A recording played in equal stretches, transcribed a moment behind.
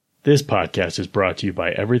This podcast is brought to you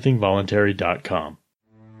by everythingvoluntary.com.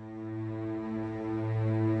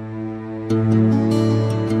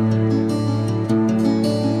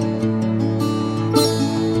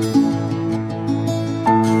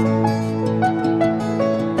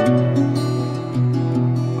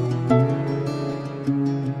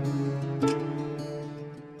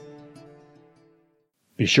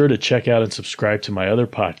 Be sure to check out and subscribe to my other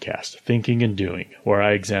podcast, Thinking and Doing, where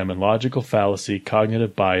I examine logical fallacy,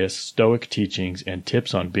 cognitive bias, Stoic teachings, and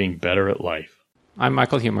tips on being better at life. I'm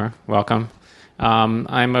Michael Huemer. Welcome.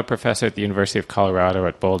 I'm a professor at the University of Colorado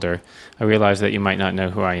at Boulder. I realize that you might not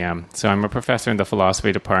know who I am. So I'm a professor in the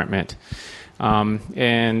philosophy department,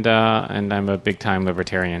 and I'm a big-time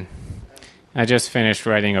libertarian. I just finished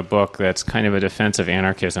writing a book that's kind of a defense of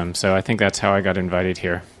anarchism, so I think that's how I got invited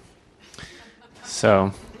here.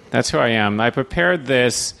 So that's who I am. I prepared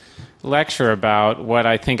this lecture about what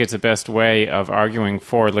I think is the best way of arguing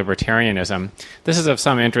for libertarianism. This is of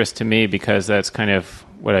some interest to me because that's kind of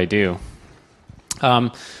what I do.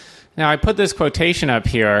 Now, I put this quotation up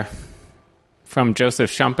here from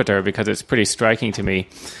Joseph Schumpeter because it's pretty striking to me.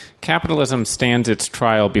 Capitalism stands its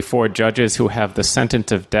trial before judges who have the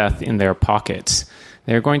sentence of death in their pockets.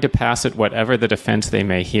 They are going to pass it whatever the defense they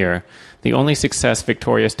may hear. The only success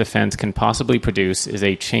victorious defense can possibly produce is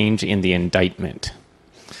a change in the indictment.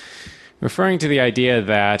 Referring to the idea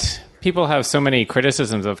that people have so many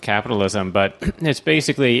criticisms of capitalism, but it's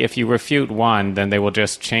basically if you refute one, then they will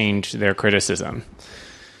just change their criticism.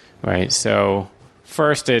 Right? So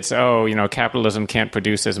first it's, capitalism can't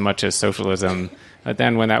produce as much as socialism. But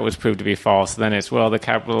then when that was proved to be false, then it's, the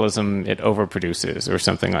capitalism, it overproduces or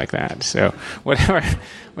something like that. So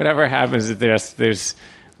whatever happens, there's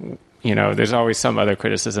always some other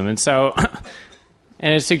criticism. And so,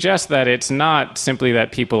 and it suggests that it's not simply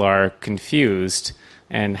that people are confused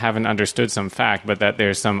and haven't understood some fact, but that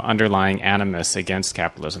there's some underlying animus against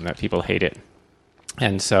capitalism, that people hate it.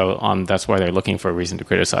 And so that's why they're looking for a reason to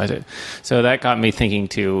criticize it. So that got me thinking,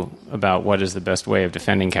 too, about what is the best way of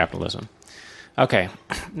defending capitalism. Okay,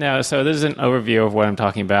 now, so this is an overview of what I'm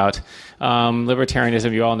talking about.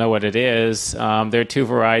 Libertarianism, you all know what it is. There are two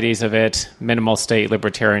varieties of it, minimal state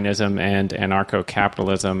libertarianism and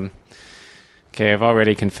anarcho-capitalism. Okay, I've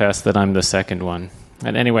already confessed that I'm the second one.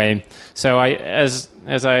 And anyway, so as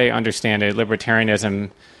I understand it,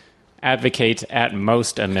 libertarianism advocates at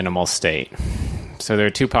most a minimal state. So there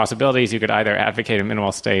are two possibilities. You could either advocate a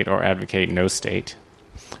minimal state or advocate no state,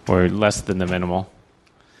 or less than the minimal.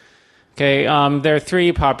 Okay, there are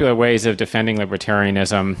three popular ways of defending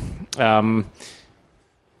libertarianism.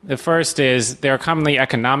 The first is there are commonly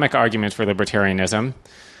economic arguments for libertarianism.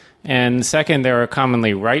 And second, there are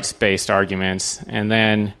commonly rights-based arguments. And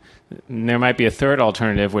then there might be a third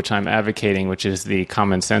alternative, which I'm advocating, which is the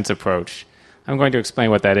common sense approach. I'm going to explain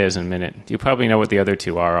what that is in a minute. You probably know what the other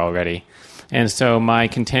two are already. And so my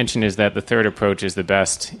contention is that the third approach is the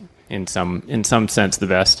best, in some sense the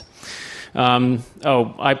best.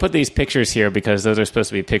 I put these pictures here because those are supposed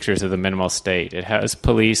to be pictures of the minimal state. It has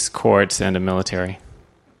police, courts, and a military.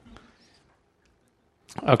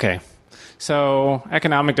 Okay, so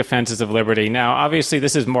economic defenses of liberty. Now, obviously,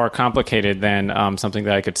 this is more complicated than something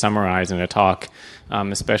that I could summarize in a talk,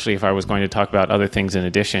 especially if I was going to talk about other things in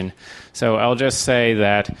addition. So I'll just say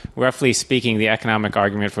that, roughly speaking, the economic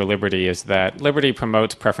argument for liberty is that liberty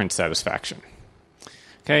promotes preference satisfaction.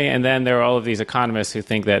 Okay, and then there are all of these economists who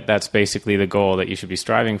think that that's basically the goal that you should be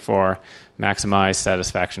striving for, maximize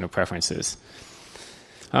satisfaction of preferences.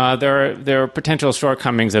 There are potential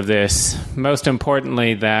shortcomings of this. Most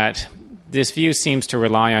importantly, that this view seems to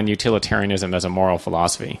rely on utilitarianism as a moral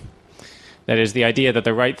philosophy. That is, the idea that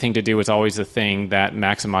the right thing to do is always the thing that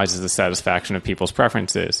maximizes the satisfaction of people's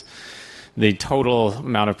preferences. The total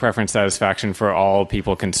amount of preference satisfaction for all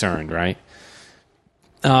people concerned, right?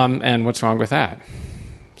 And what's wrong with that?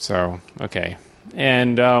 So, okay.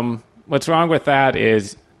 And what's wrong with that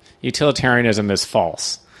is utilitarianism is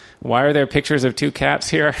false. Why are there pictures of two cats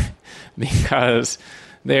here? Because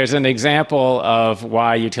there's an example of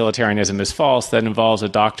why utilitarianism is false that involves a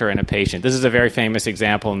doctor and a patient. This is a very famous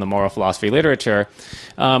example in the moral philosophy literature.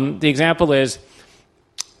 The example is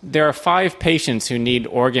there are 5 patients who need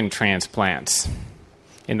organ transplants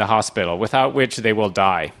in the hospital, without which they will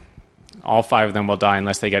die. All 5 of them will die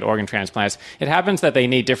unless they get organ transplants. It happens that they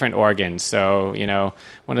need different organs. So,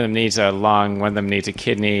 one of them needs a lung, one of them needs a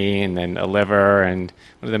kidney, and then a liver, and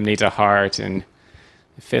one of them needs a heart, and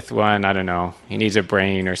the 5th one, I don't know, he needs a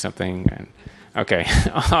brain or something. Okay.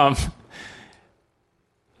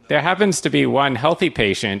 There happens to be one healthy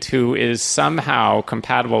patient who is somehow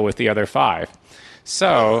compatible with the other 5.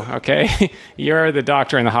 So, okay, you're the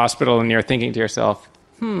doctor in the hospital, and you're thinking to yourself,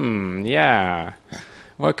 Yeah.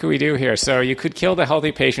 What could we do here? So you could kill the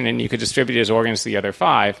healthy patient and you could distribute his organs to the other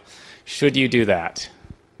 5. Should you do that?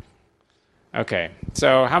 Okay.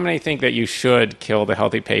 So how many think that you should kill the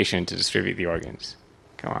healthy patient to distribute the organs?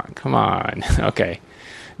 Come on. Okay.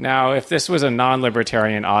 Now, if this was a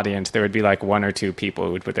non-libertarian audience, there would be like 1 or 2 people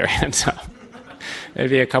who would put their hands up.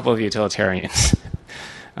 There'd be a couple of utilitarians.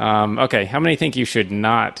 Okay. How many think you should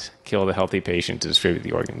not kill the healthy patient to distribute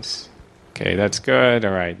the organs? Okay, that's good.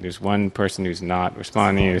 All right, there's one person who's not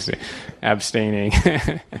responding, who's abstaining.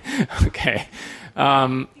 Okay.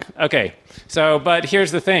 Okay, so, but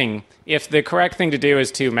here's the thing. If the correct thing to do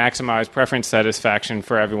is to maximize preference satisfaction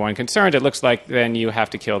for everyone concerned, it looks like then you have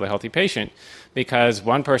to kill the healthy patient because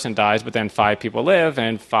 1 person dies, but then 5 people live,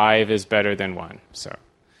 and 5 is better than 1. So,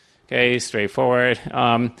 okay, straightforward.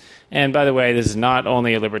 And by the way, this is not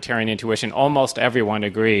only a libertarian intuition. Almost everyone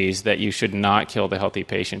agrees that you should not kill the healthy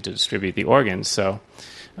patient to distribute the organs. So,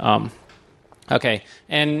 okay.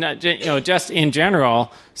 And, just in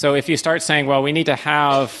general, so if you start saying, well, we need to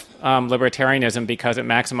have libertarianism because it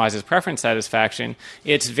maximizes preference satisfaction,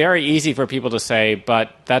 it's very easy for people to say,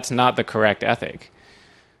 but that's not the correct ethic,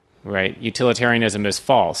 right? Utilitarianism is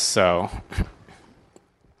false. So,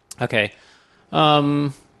 okay.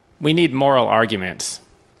 We need moral arguments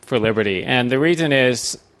for liberty. And the reason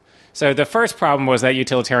is, so the first problem was that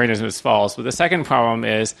utilitarianism is false, but the second problem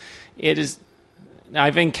is,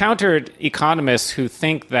 I've encountered economists who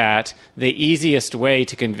think that the easiest way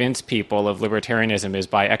to convince people of libertarianism is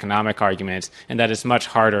by economic arguments, and that it's much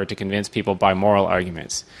harder to convince people by moral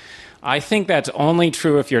arguments. I think that's only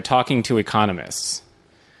true if you're talking to economists.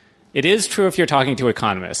 It is true if you're talking to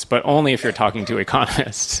economists, but only if you're talking to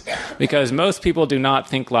economists, because most people do not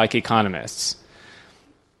think like economists.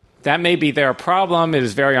 That may be their problem. It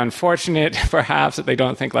is very unfortunate, perhaps, that they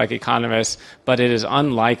don't think like economists, but it is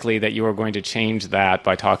unlikely that you are going to change that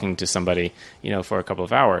by talking to somebody, for a couple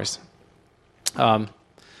of hours.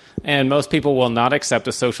 And most people will not accept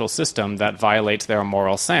a social system that violates their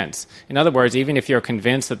moral sense. In other words, even if you're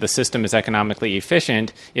convinced that the system is economically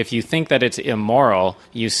efficient, if you think that it's immoral,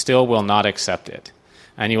 you still will not accept it.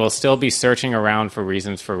 And you will still be searching around for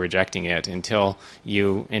reasons for rejecting it until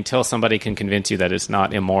somebody can convince you that it's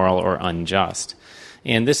not immoral or unjust.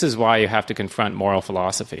 And this is why you have to confront moral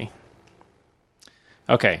philosophy.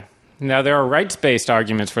 Okay. Now, there are rights-based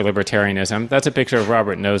arguments for libertarianism. That's a picture of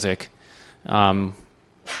Robert Nozick,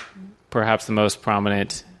 perhaps the most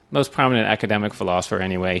prominent academic philosopher,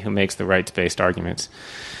 anyway, who makes the rights-based arguments.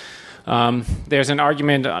 There's an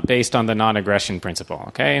argument based on the non-aggression principle,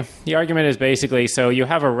 okay? The argument is basically, so you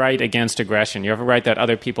have a right against aggression. You have a right that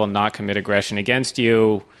other people not commit aggression against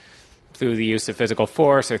you through the use of physical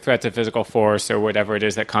force or threats of physical force or whatever it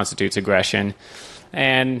is that constitutes aggression.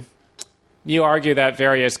 And you argue that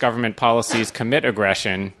various government policies commit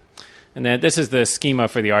aggression, and then this is the schema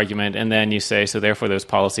for the argument, and then you say, so therefore those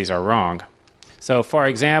policies are wrong. So, for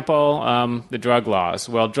example, the drug laws.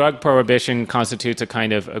 Well, drug prohibition constitutes a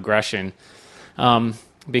kind of aggression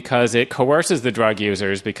because it coerces the drug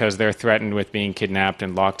users because they're threatened with being kidnapped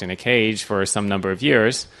and locked in a cage for some number of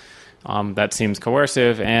years. That seems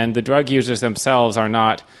coercive, and the drug users themselves are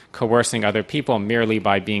not coercing other people merely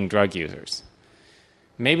by being drug users.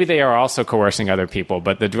 Maybe they are also coercing other people,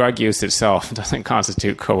 but the drug use itself doesn't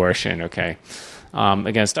constitute coercion, okay?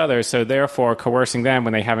 Against others, so therefore coercing them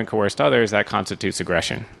when they haven't coerced others, that constitutes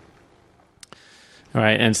aggression. All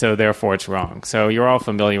right, and so therefore it's wrong. So you're all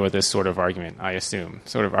familiar with this sort of argument, I assume,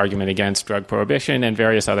 sort of argument against drug prohibition and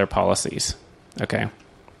various other policies. Okay.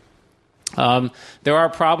 There are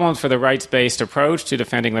problems for the rights-based approach to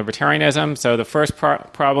defending libertarianism. So the first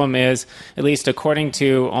problem is, at least according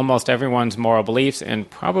to almost everyone's moral beliefs, and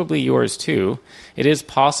probably yours too, it is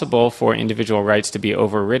possible for individual rights to be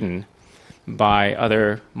overridden by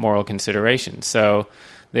other moral considerations. So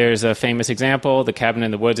there's a famous example, the cabin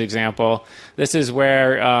in the woods example. This is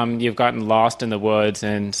where you've gotten lost in the woods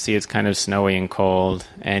and see it's kind of snowy and cold,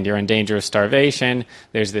 and you're in danger of starvation.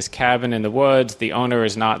 There's this cabin in the woods. The owner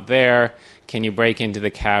is not there. Can you break into the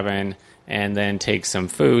cabin and then take some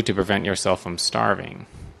food to prevent yourself from starving?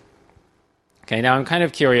 Okay, now I'm kind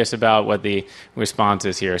of curious about what the response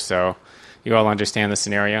is here, so you all understand the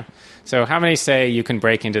scenario. So how many say you can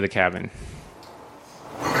break into the cabin?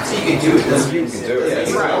 So you can do it. Doesn't mean you can do it.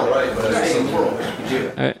 It's right, but it's immoral. You can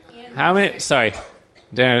do it. How many? Sorry.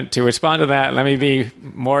 To respond to that, let me be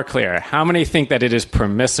more clear. How many think that it is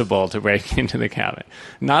permissible to break into the cabin?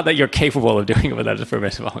 Not that you're capable of doing it, but that it's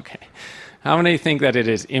permissible. Okay. How many think that it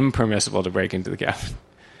is impermissible to break into the cabin?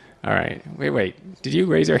 All right. Wait. Did you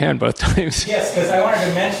raise your hand both times? Yes, because I wanted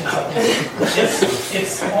to mention something.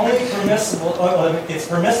 It's only permissible. It's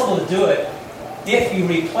permissible to do it if you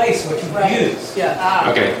replace what you use. Yeah.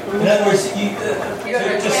 Okay. In other words,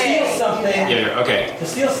 to steal something. Yeah. Okay. To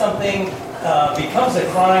steal something becomes a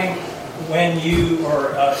crime when you,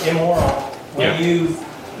 or immoral, when you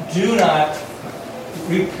do not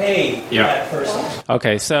repay that person.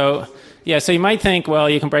 Okay, so you might think, well,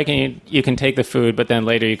 you can break in, you can take the food, but then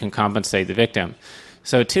later you can compensate the victim.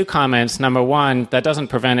 So 2 comments. Number 1, that doesn't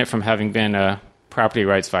prevent it from having been a property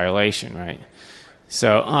rights violation, right?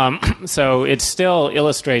 So, so it still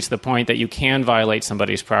illustrates the point that you can violate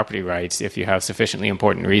somebody's property rights if you have sufficiently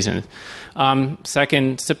important reasons.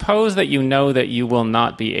 Second, suppose that you know that you will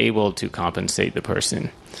not be able to compensate the person.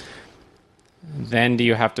 Then do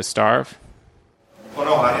you have to starve? Well,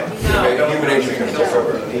 no, I have. Human nature can kill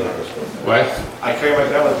something. What? I carry my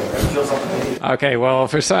gun with me. I kill something. Okay, well,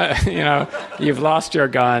 for some, you've lost your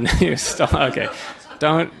gun. You still okay?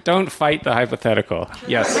 Don't fight the hypothetical.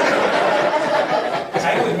 Yes.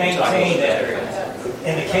 I would maintain that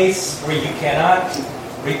in the case where you cannot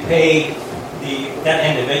repay that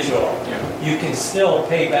individual, you can still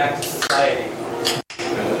pay back to society.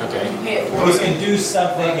 Okay. You can do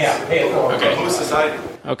something, pay it forward. Okay. Who's society?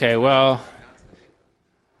 Okay, well,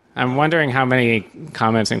 I'm wondering how many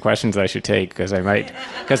comments and questions I should take because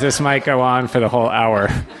this might go on for the whole hour.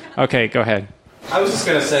 Okay, go ahead. I was just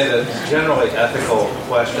going to say that generally ethical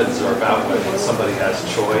questions are about when somebody has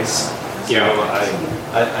choice. So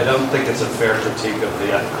I don't think it's a fair critique of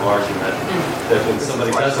the ethical argument that when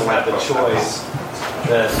somebody doesn't have the choice,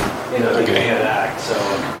 then they can't act.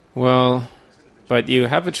 So well, but you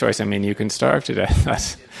have a choice. I mean, you can starve to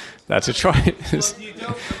death. That's a choice.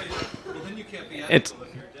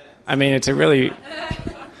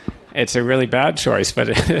 It's a really bad choice.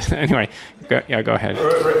 But anyway, go ahead.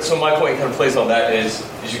 So my point kind of plays on that is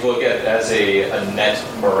you look at it as a net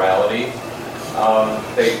morality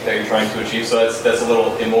that you're trying to achieve. So that's a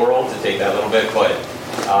little immoral to take that a little bit, but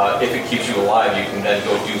if it keeps you alive, you can then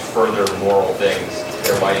go do further moral things,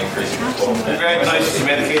 thereby increasing your total net. Congratulations, you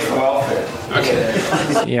made the case for welfare.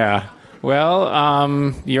 Okay. Yeah.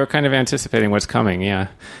 Well, you're kind of anticipating what's coming. Yeah.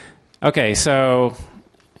 Okay. So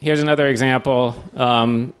here's another example.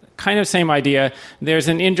 Kind of same idea. There's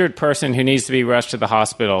an injured person who needs to be rushed to the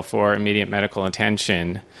hospital for immediate medical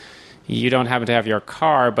attention. You don't happen to have your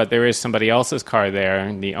car, but there is somebody else's car there,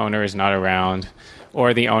 and the owner is not around,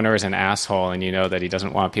 or the owner is an asshole, and you know that he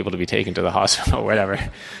doesn't want people to be taken to the hospital or whatever.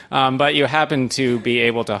 But you happen to be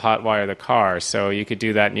able to hotwire the car, so you could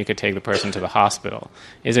do that, and you could take the person to the hospital.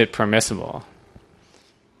 Is it permissible?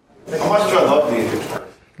 How much do I love the injured person?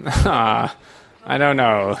 I don't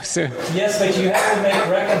know. Yes, but you have to make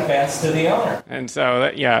recompense to the owner. And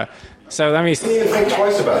so, So let me... You need to think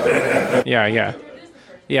twice about that.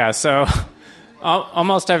 Yeah, so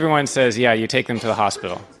almost everyone says, you take them to the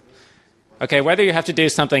hospital. Okay, whether you have to do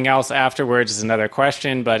something else afterwards is another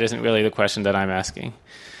question, but isn't really the question that I'm asking.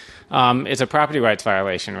 It's a property rights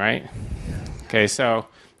violation, right? Okay, so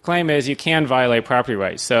claim is you can violate property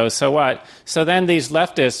rights. So what? So then these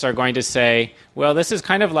leftists are going to say, well, this is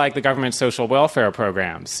kind of like the government social welfare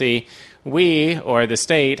program. See, we, or the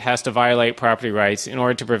state, has to violate property rights in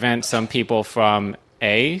order to prevent some people from,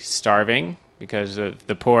 A, starving, because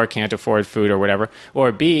the poor can't afford food or whatever,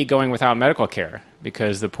 or B, going without medical care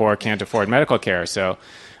because the poor can't afford medical care. So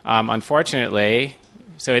unfortunately,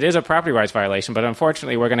 so it is a property rights violation, but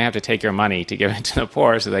unfortunately we're going to have to take your money to give it to the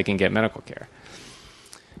poor so they can get medical care.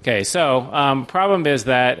 Okay, so problem is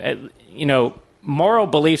that, moral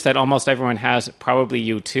beliefs that almost everyone has, probably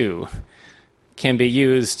you too, can be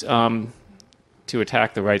used to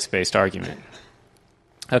attack the rights-based argument.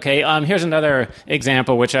 Okay, here's another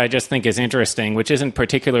example which I just think is interesting, which isn't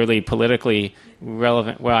particularly politically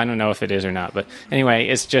relevant. Well, I don't know if it is or not, but anyway,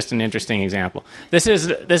 it's just an interesting example. This is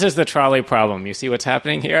the trolley problem. You see what's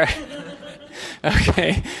happening here?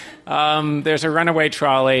 Okay, there's a runaway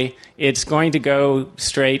trolley. It's going to go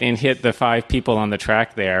straight and hit the 5 people on the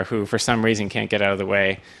track there who, for some reason, can't get out of the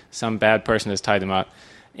way. Some bad person has tied them up.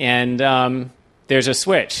 And there's a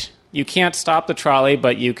switch. You can't stop the trolley,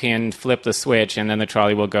 but you can flip the switch, and then the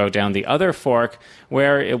trolley will go down the other fork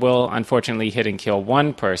where it will, unfortunately, hit and kill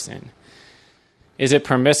one person. Is it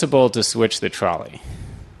permissible to switch the trolley?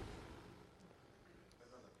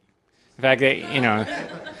 In fact,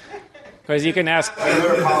 because you can ask... One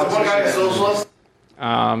guy a socialist?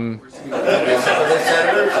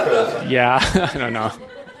 Yeah, I don't know.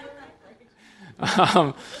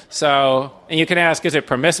 And you can ask, is it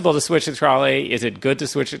permissible to switch the trolley? Is it good to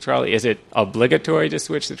switch the trolley? Is it obligatory to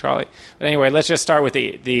switch the trolley? But anyway, let's just start with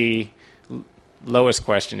the lowest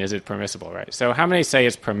question. Is it permissible, right? So how many say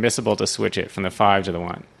it's permissible to switch it from the 5 to the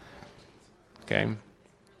 1? Okay.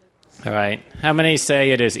 All right. How many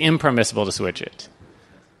say it is impermissible to switch it?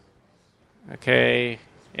 Okay.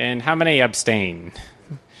 And how many abstain?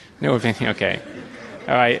 No opinion. Okay.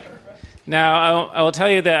 All right. Now, I will tell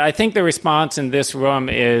you that I think the response in this room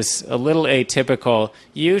is a little atypical.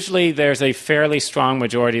 Usually there's a fairly strong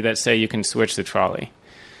majority that say you can switch the trolley.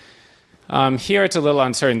 Here it's a little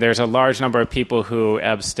uncertain. There's a large number of people who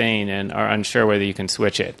abstain and are unsure whether you can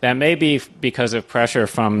switch it. That may be because of pressure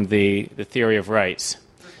from the theory of rights.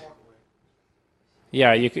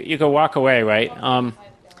 Yeah, you could walk away, right?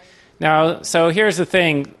 Now, so here's the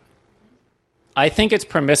thing. I think it's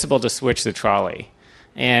permissible to switch the trolley.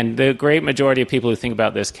 And the great majority of people who think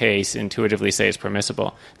about this case intuitively say it's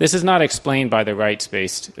permissible. This is not explained by the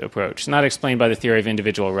rights-based approach. It's not explained by the theory of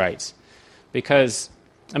individual rights. Because,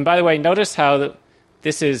 and by the way, notice how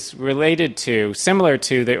this is related to, similar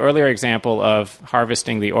to the earlier example of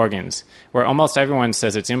harvesting the organs, where almost everyone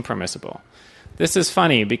says it's impermissible. This is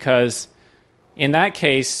funny because in that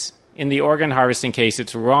case, in the organ harvesting case,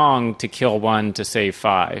 it's wrong to kill one to save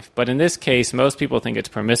 5. But in this case, most people think it's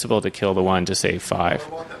permissible to kill the one to save 5.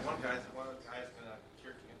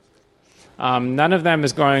 None of them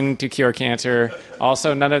is going to cure cancer.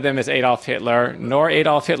 Also, none of them is Adolf Hitler, nor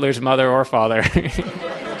Adolf Hitler's mother or father.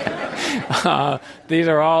 These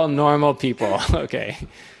are all normal people. Okay.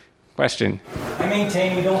 Question? I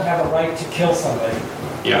maintain you don't have a right to kill somebody.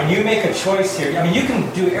 Yeah. When you make a choice here, I mean, you can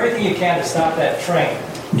do everything you can to stop that train.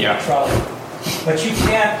 Yeah. Trolley. But you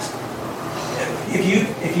can't,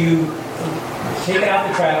 if you take it out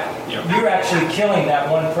the track, you're actually killing that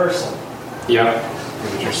one person. Yeah.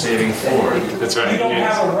 But you're saving 4. That's right. You don't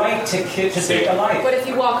have a right to take a life. But if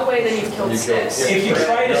you walk away, then you've killed 6. If you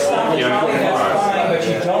try to stop the trolley, that's fine, but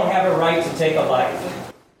you don't have a right to take a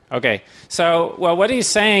life. Okay. So, well, what he's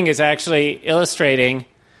saying is actually illustrating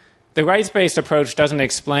the rights-based approach doesn't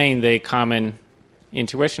explain the common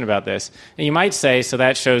intuition about this. And you might say, so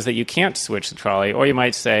that shows that you can't switch the trolley, or you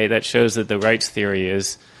might say that shows that the rights theory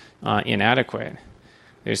is inadequate.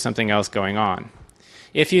 There's something else going on.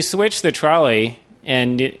 If you switch the trolley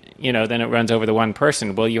and then it runs over the one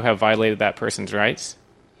person, will you have violated that person's rights?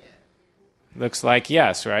 Looks like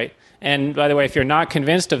yes, right? And by the way, if you're not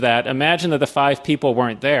convinced of that, imagine that the 5 people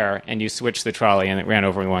weren't there and you switched the trolley and it ran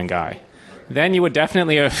over one guy. Then you would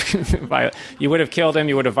definitely have you would have killed him.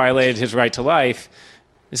 You would have violated his right to life.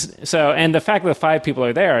 So, and the fact that the 5 people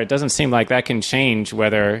are there, it doesn't seem like that can change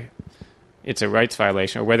whether it's a rights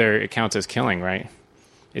violation or whether it counts as killing. Right?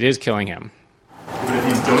 It is killing him. But if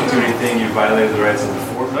you don't do anything, you violated the rights of the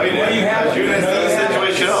 4. No, you didn't. You didn't set the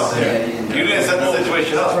situation up. You didn't set the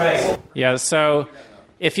situation up. Right. Yeah. So,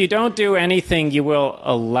 if you don't do anything, you will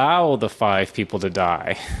allow the 5 people to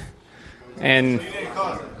die, and.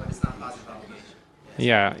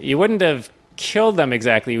 Yeah, you wouldn't have killed them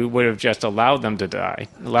exactly. You would have just allowed them to die,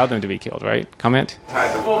 allowed them to be killed, right? Comment?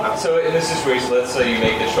 Well, so in this situation, let's say you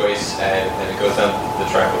make the choice and it goes down the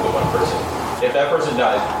track with the one person. If that person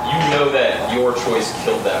dies, you know that your choice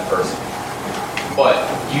killed that person. But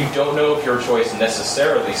you don't know if your choice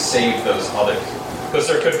necessarily saved those others. Because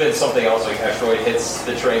there could have been something else, like asteroid hits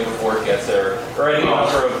the train before it gets there, or any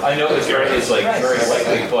number of. I know it's very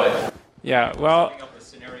likely, but yeah, well.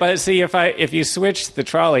 But see, if you switch the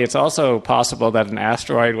trolley, it's also possible that an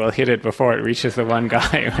asteroid will hit it before it reaches the one guy.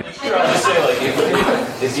 Sure, I'm just saying, like,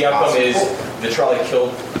 if the outcome is the trolley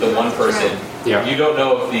killed the one person, you don't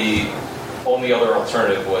know if the only other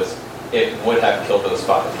alternative was it would have killed those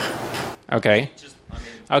 5. Okay.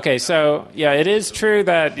 Okay, so, yeah, it is true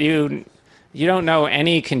that you don't know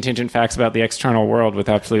any contingent facts about the external world with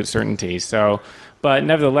absolute certainty. So, but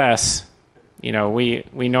nevertheless, we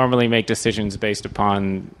normally make decisions based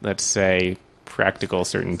upon, let's say, practical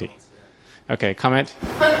certainty. Okay, comment?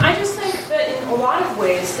 I just think that in a lot of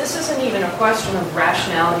ways, this isn't even a question of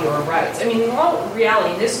rationality or rights. I mean, in all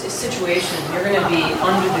reality, in this situation, you're going to be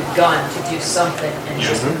under the gun to do something and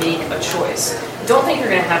just make a choice. I don't think you're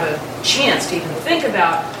going to have a chance to even think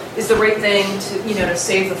about, is the right thing to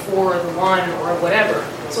save the 4 or the 1 or whatever.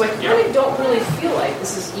 So I kind of don't really feel like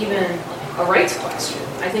this is even a rights question.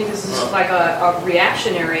 I think this is like a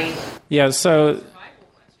reactionary. Yeah, so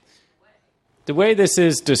the way this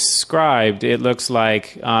is described, it looks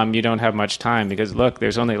like you don't have much time because, look,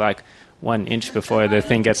 there's only like 1 inch before the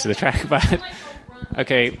thing gets to the track. But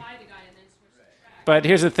okay, but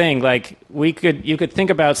here's the thing: like you could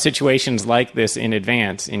think about situations like this in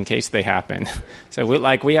advance in case they happen. So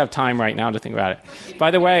we have time right now to think about it.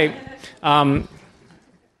 By the way.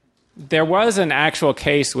 There was an actual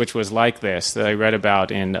case which was like this that I read about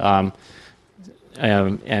in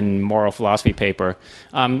Moral Philosophy paper.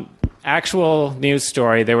 Actual news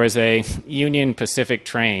story, there was a Union Pacific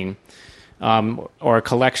train or a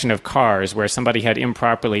collection of cars where somebody had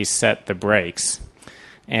improperly set the brakes.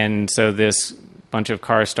 And so this bunch of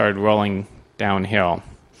cars started rolling downhill.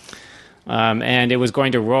 And it was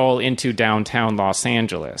going to roll into downtown Los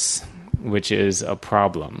Angeles, which is a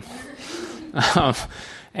problem.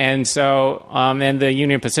 And so and the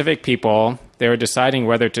Union Pacific people, they were deciding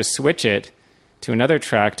whether to switch it to another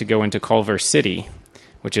track to go into Culver City,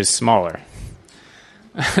 which is smaller.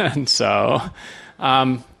 And so,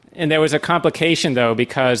 and there was a complication, though,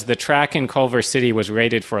 because the track in Culver City was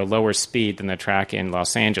rated for a lower speed than the track in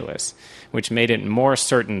Los Angeles, which made it more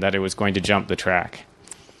certain that it was going to jump the track.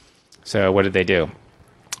 So what did they do?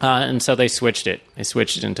 And so they switched it. They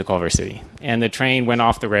switched it into Culver City. And the train went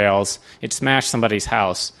off the rails. It smashed somebody's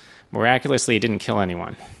house. Miraculously, it didn't kill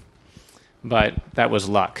anyone. But that was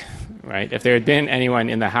luck, right? If there had been anyone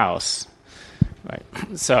in the house, right?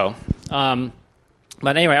 So,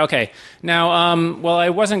 but anyway, okay. Now, well, I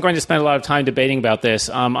wasn't going to spend a lot of time debating about this.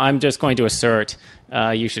 I'm just going to assert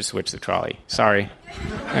you should switch the trolley. Sorry.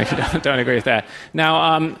 I don't agree with that.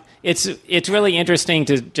 Now, it's really interesting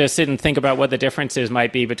to just sit and think about what the differences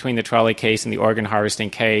might be between the trolley case and the organ harvesting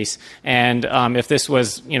case. And if this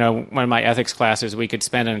was, one of my ethics classes, we could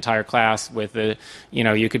spend an entire class with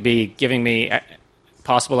you could be giving me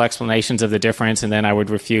possible explanations of the difference, and then I would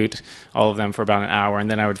refute all of them for about an hour, and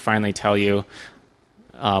then I would finally tell you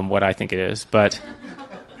what I think it is. But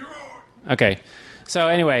okay. So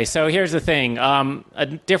anyway, so here's the thing. A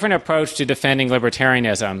different approach to defending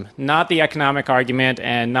libertarianism, not the economic argument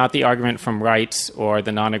and not the argument from rights or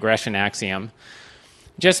the non-aggression axiom.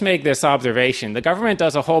 Just make this observation. The government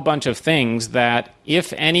does a whole bunch of things that,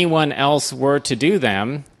 if anyone else were to do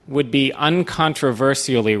them, would be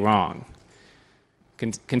uncontroversially wrong.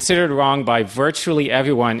 Considered wrong by virtually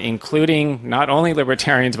everyone, including not only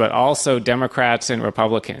libertarians, but also Democrats and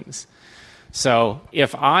Republicans. So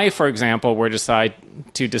if I, for example, were decide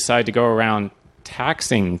to go around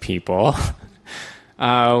taxing people,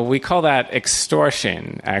 we call that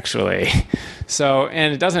extortion, actually. So,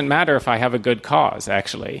 and it doesn't matter if I have a good cause,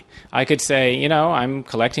 actually. I could say, I'm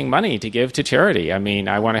collecting money to give to charity. I mean,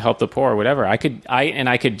 I want to help the poor, whatever. I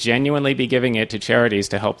could genuinely be giving it to charities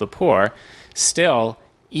to help the poor. Still,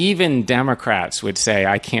 even Democrats would say,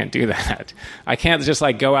 I can't do that. I can't just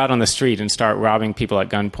go out on the street and start robbing people at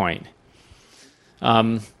gunpoint.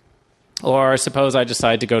 Or suppose I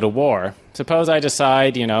decide to go to war. Suppose I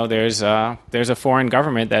decide, there's a foreign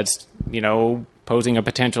government that's, posing a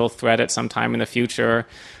potential threat at some time in the future.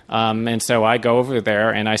 And so I go over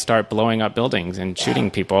there and I start blowing up buildings and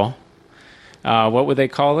shooting people. What would they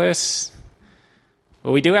call this?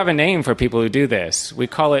 Well, we do have a name for people who do this. We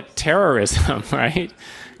call it terrorism, right?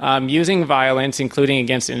 Using violence, including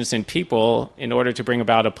against innocent people, in order to bring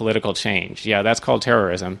about a political change. Yeah, that's called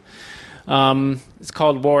terrorism. It's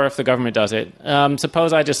called war if the government does it.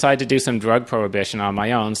 Suppose I decide to do some drug prohibition on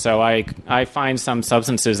my own. So I find some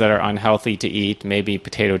substances that are unhealthy to eat, maybe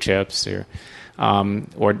potato chips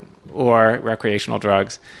or recreational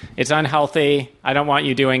drugs. It's unhealthy. I don't want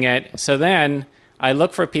you doing it. So then I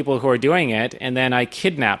look for people who are doing it, and then I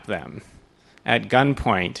kidnap them at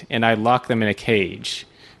gunpoint, and I lock them in a cage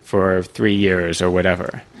for 3 years or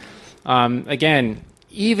whatever. Again,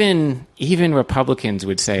 even Republicans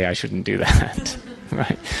would say I shouldn't do that,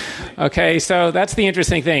 right? Okay, so that's the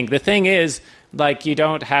interesting thing. The thing is, you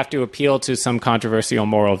don't have to appeal to some controversial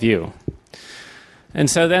moral view. And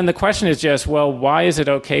so then the question is just, well, why is it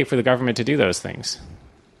okay for the government to do those things?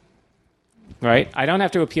 Right? I don't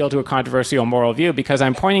have to appeal to a controversial moral view because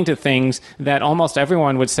I'm pointing to things that almost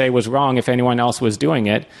everyone would say was wrong if anyone else was doing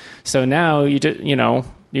it. So now you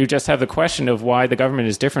just have the question of why the government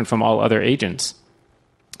is different from all other agents.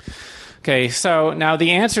 Okay, so now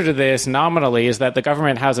the answer to this nominally is that the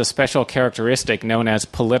government has a special characteristic known as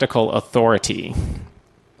political authority,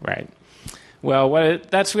 right? Well,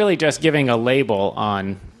 that's really just giving a label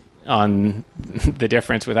on the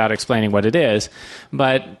difference without explaining what it is.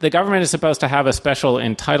 But the government is supposed to have a special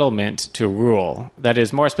entitlement to rule. That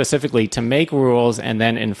is, more specifically, to make rules and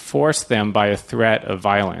then enforce them by a threat of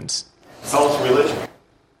violence. It's almost a religion.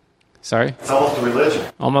 Sorry? It's almost a religion.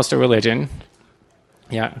 Almost a religion.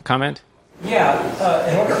 Yeah, comment? Yeah,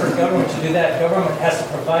 in order for government to do that, government has to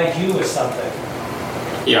provide you with something.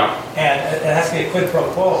 Yeah. And it has to be a quid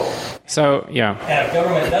pro quo. So, yeah. And if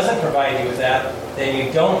government doesn't provide you with that, then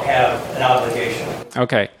you don't have an obligation.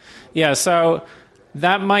 Okay. Yeah, so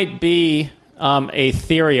that might be a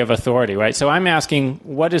theory of authority, right? So I'm asking,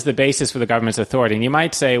 what is the basis for the government's authority? And you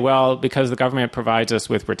might say, well, because the government provides us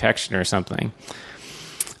with protection or something.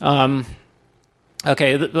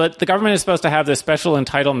 Okay, but the government is supposed to have this special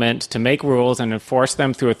entitlement to make rules and enforce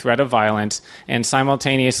them through a threat of violence, and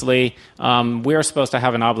simultaneously, we're supposed to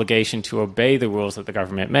have an obligation to obey the rules that the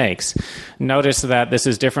government makes. Notice that this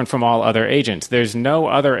is different from all other agents. There's no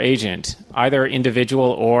other agent, either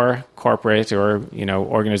individual or corporate or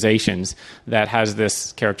organizations, that has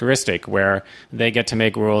this characteristic where they get to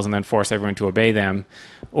make rules and then force everyone to obey them,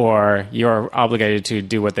 or you're obligated to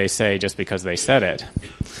do what they say just because they said it.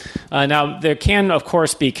 Now, there can, of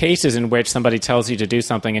course, be cases in which somebody tells you to do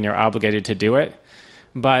something and you're obligated to do it,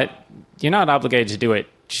 but you're not obligated to do it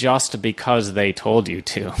just because they told you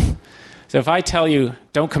to. So if I tell you,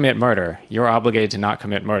 don't commit murder, you're obligated to not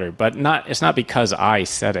commit murder, but it's not because I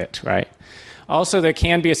said it, right? Also, there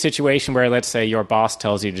can be a situation where, let's say, your boss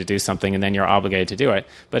tells you to do something and then you're obligated to do it.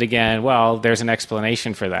 But again, well, there's an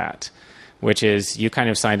explanation for that, which is you kind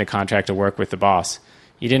of signed a contract to work with the boss.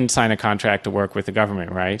 You didn't sign a contract to work with the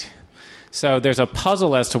government, right? So there's a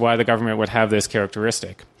puzzle as to why the government would have this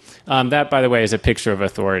characteristic. That, by the way, is a picture of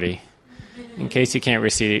authority. In case you can't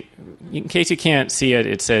see it,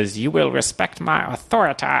 it says, "You will respect my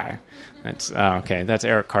authority." That's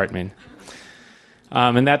Eric Cartman.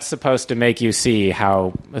 And that's supposed to make you see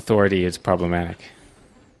how authority is problematic.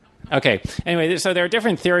 Okay, anyway, so there are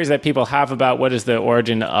different theories that people have about what is the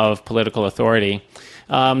origin of political authority.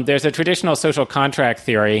 There's a traditional social contract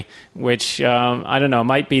theory, which,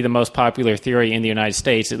 might be the most popular theory in the United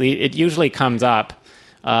States. It usually comes up.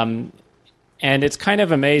 And it's kind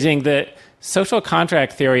of amazing that social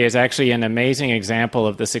contract theory is actually an amazing example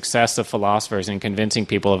of the success of philosophers in convincing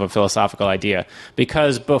people of a philosophical idea.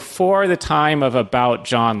 Because before the time of about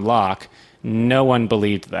John Locke, no one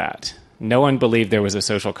believed that. No one believed there was a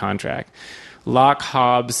social contract. Locke,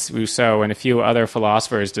 Hobbes, Rousseau, and a few other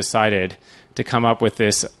philosophers decided to come up with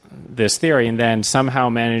this theory and then somehow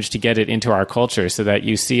managed to get it into our culture so that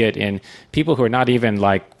you see it in people who are not even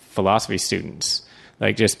like philosophy students.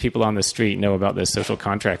 Like just people on the street know about this social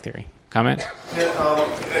contract theory. Comment?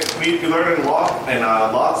 Yeah, we learned in law, and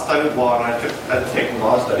law studied law, and I had to take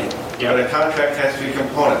law study. Yeah. But a contract has 3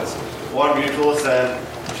 components. 1, mutual assent,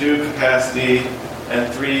 2, capacity,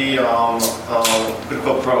 and 3, quid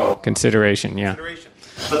pro quo. Consideration, yeah.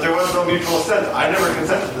 But there was no mutual assent. I never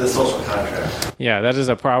consented to this social contract. Yeah, that is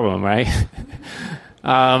a problem, right?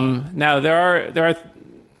 Now, there are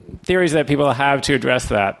theories that people have to address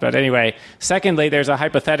that. But anyway, secondly, there's a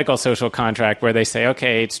hypothetical social contract where they say,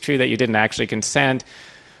 okay, it's true that you didn't actually consent,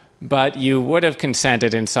 but you would have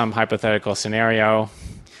consented in some hypothetical scenario.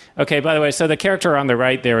 Okay, by the way, so the character on the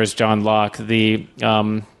right there is John Locke, the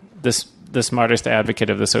smartest advocate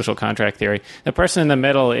of the social contract theory. The person in the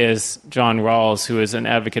middle is John Rawls, who is an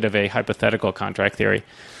advocate of a hypothetical contract theory.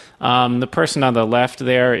 The person on the left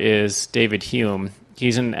there is David Hume.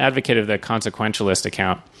 He's an advocate of the consequentialist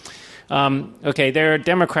account. There are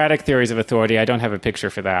democratic theories of authority. I don't have a picture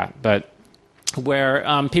for that, but where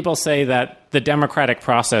people say that the democratic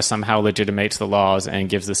process somehow legitimates the laws and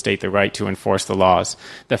gives the state the right to enforce the laws,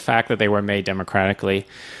 the fact that they were made democratically.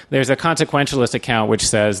 There's a consequentialist account which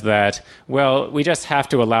says that, well, we just have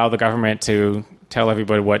to allow the government to tell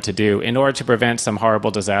everybody what to do in order to prevent some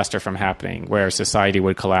horrible disaster from happening where society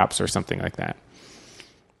would collapse or something like that.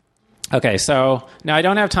 Okay, so now I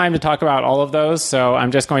don't have time to talk about all of those, so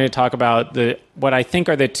I'm just going to talk about what I think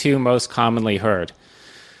are the 2 most commonly heard.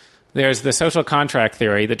 There's the social contract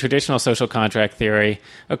theory, the traditional social contract theory,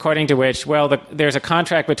 according to which, there's a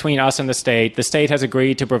contract between us and the state. The state has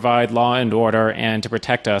agreed to provide law and order and to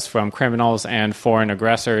protect us from criminals and foreign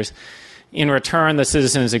aggressors. In return, the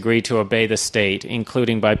citizens agree to obey the state,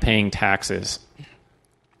 including by paying taxes.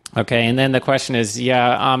 Okay, and then the question is,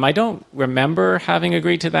 I don't remember having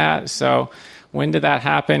agreed to that, so when did that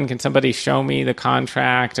happen? Can somebody show me the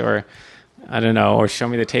contract, or I don't know, or show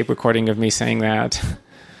me the tape recording of me saying that?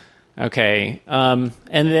 Okay, and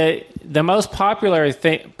the most popular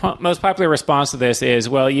response to this is,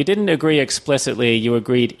 well, you didn't agree explicitly, you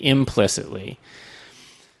agreed implicitly,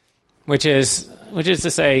 which is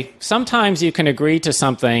to say, sometimes you can agree to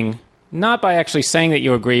something not by actually saying that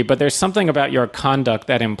you agree, but there's something about your conduct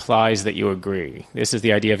that implies that you agree. This is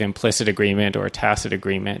the idea of implicit agreement or tacit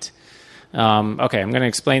agreement. I'm going to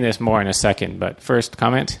explain this more in a second, but first,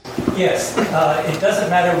 comment? Yes, it doesn't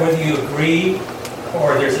matter whether you agree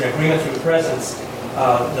or there's an agreement through presence.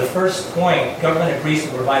 The first point, government agrees to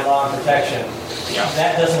provide law and protection. Yeah.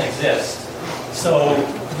 That doesn't exist. So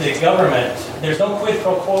the government, there's no quid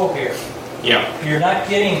pro quo here. Yeah. You're not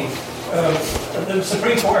getting, the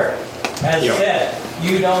Supreme Court has said,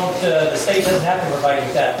 you don't, the state doesn't have to provide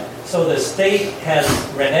you that. So the state has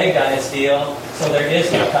reneged on its deal, so there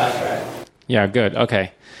is no contract. Yeah, good.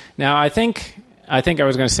 Okay. Now, I think I think I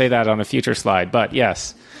was going to say that on a future slide, but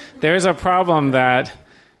yes, there is a problem that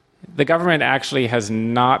the government actually has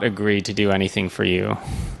not agreed to do anything for you.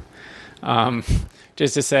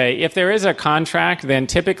 Just to say, if there is a contract, then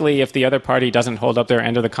typically if the other party doesn't hold up their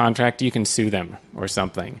end of the contract, you can sue them or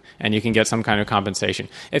something, and you can get some kind of compensation.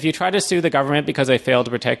 If you try to sue the government because they failed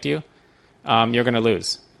to protect you, you're going to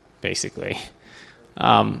lose, basically.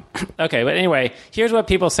 Okay, but anyway, here's what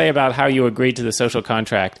people say about how you agreed to the social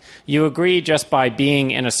contract. You agree just by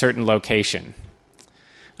being in a certain location.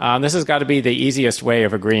 This has got to be the easiest way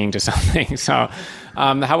of agreeing to something. So,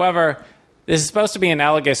 however, this is supposed to be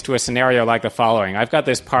analogous to a scenario like the following. I've got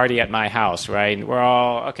this party at my house, right? We're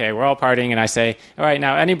all partying, and I say, all right,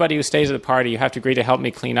 now anybody who stays at the party, you have to agree to help me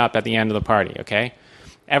clean up at the end of the party, okay?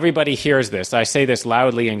 Everybody hears this. I say this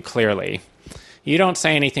loudly and clearly. You don't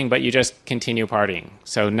say anything, but you just continue partying.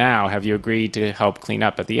 So now, have you agreed to help clean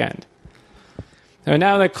up at the end? So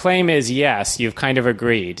now the claim is yes, you've kind of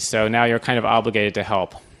agreed. So now you're kind of obligated to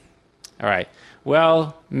help. All right.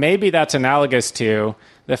 Well, maybe that's analogous to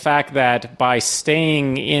the fact that by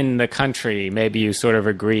staying in the country, maybe you sort of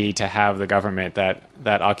agree to have the government that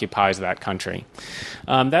occupies that country.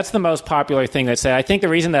 That's the most popular thing that say. I think the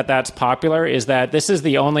reason that that's popular is that this is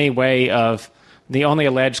the only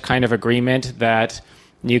alleged kind of agreement that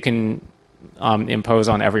you can impose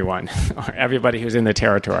on everyone or everybody who's in the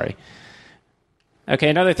territory. Okay,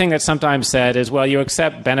 another thing that's sometimes said is, well, you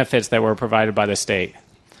accept benefits that were provided by the state.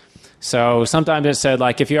 So sometimes it's said,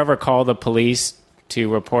 like, if you ever call the police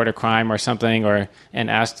to report a crime or something and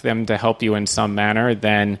ask them to help you in some manner,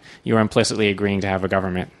 then you're implicitly agreeing to have a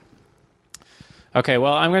government. Okay,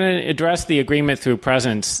 well, I'm going to address the agreement through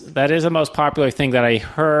presence. That is the most popular thing that I've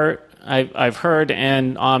heard,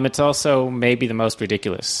 and it's also maybe the most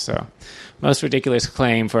ridiculous. So, most ridiculous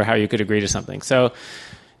claim for how you could agree to something. So,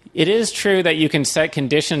 it is true that you can set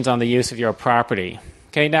conditions on the use of your property.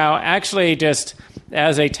 Okay, now, actually, just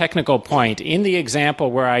as a technical point, in the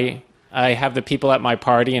example where I have the people at my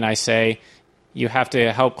party and I say, you have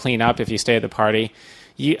to help clean up if you stay at the party,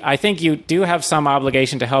 I think you do have some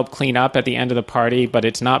obligation to help clean up at the end of the party, but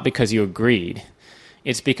it's not because you agreed.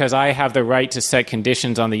 It's because I have the right to set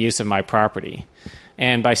conditions on the use of my property.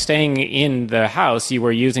 And by staying in the house, you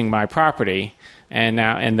were using my property,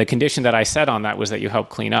 and the condition that I set on that was that you help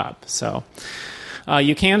clean up. So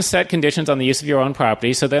you can set conditions on the use of your own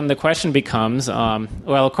property. So then the question becomes,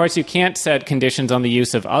 well, of course, you can't set conditions on the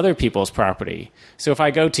use of other people's property. So if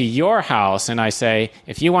I go to your house and I say,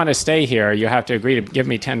 if you want to stay here, you have to agree to give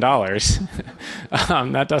me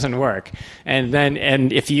 $10, that doesn't work. And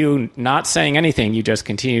if you not saying anything, you just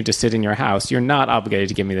continue to sit in your house, you're not obligated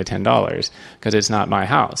to give me the $10 because it's not my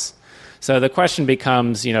house. So the question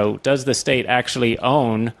becomes, does the state actually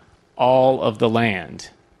own all of the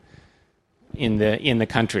land in the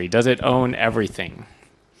country? Does it own everything?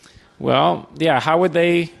 Well, yeah, how would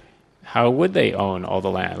they own all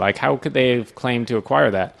the land? Like, how could they have claimed to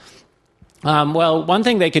acquire that? Well, one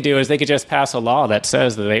thing they could do is they could just pass a law that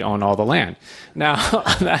says that they own all the land. Now,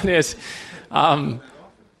 that is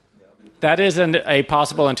a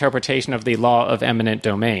possible interpretation of the law of eminent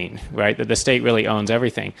domain, right? That the state really owns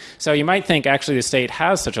everything. So you might think actually the state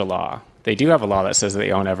has such a law. They do have a law that says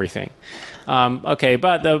they own everything. Okay,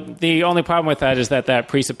 but the only problem with that is that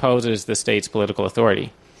presupposes the state's political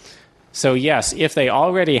authority. So yes, if they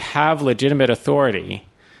already have legitimate authority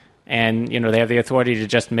and they have the authority to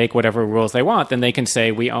just make whatever rules they want, then they can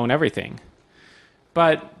say we own everything.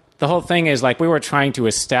 But the whole thing is, like, we were trying to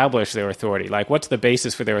establish their authority. Like, what's the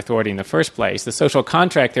basis for their authority in the first place? The social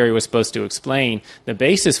contract theory was supposed to explain the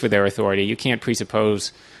basis for their authority. You can't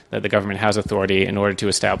presuppose that the government has authority in order to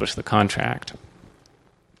establish the contract.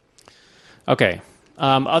 Okay.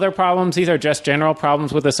 Other problems, these are just general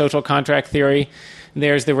problems with the social contract theory.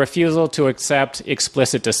 There's the refusal to accept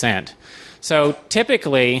explicit dissent. So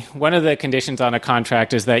typically, one of the conditions on a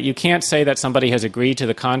contract is that you can't say that somebody has agreed to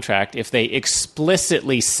the contract if they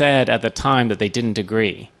explicitly said at the time that they didn't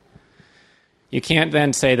agree. You can't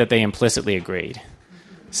then say that they implicitly agreed.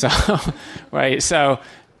 So, right? So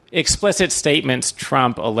explicit statements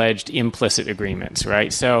trump alleged implicit agreements,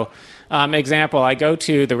 right? So, example, I go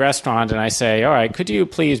to the restaurant and I say, all right, could you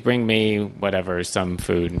please bring me whatever, some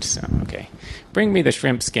food? So, okay, bring me the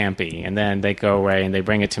shrimp scampi. And then they go away and they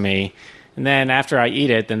bring it to me. And then after I eat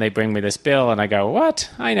it, then they bring me this bill and I go, what?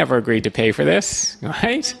 I never agreed to pay for this,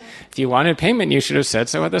 right? If you wanted payment, you should have said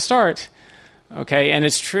so at the start. Okay, and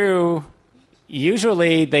it's true.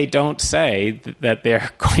 Usually they don't say that they're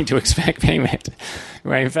going to expect payment.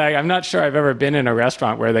 Right? In fact, I'm not sure I've ever been in a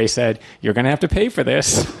restaurant where they said, you're going to have to pay for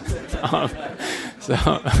this. The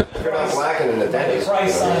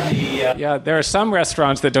price on the Yeah, there are some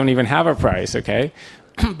restaurants that don't even have a price, okay?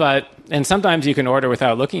 And sometimes you can order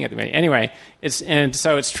without looking at the menu. Anyway,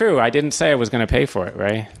 so it's true. I didn't say I was going to pay for it,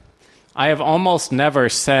 right? I have almost never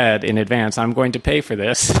said in advance, I'm going to pay for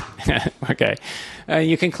this. Okay.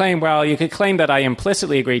 You could claim that I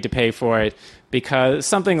implicitly agreed to pay for it because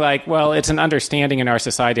something like, well, it's an understanding in our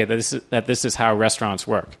society that this is how restaurants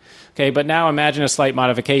work. Okay, but now imagine a slight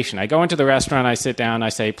modification. I go into the restaurant, I sit down, I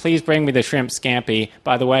say, please bring me the shrimp scampi.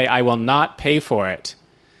 By the way, I will not pay for it,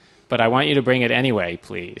 but I want you to bring it anyway,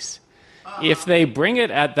 please. If they bring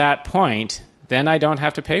it at that point, then I don't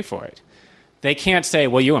have to pay for it. They can't say,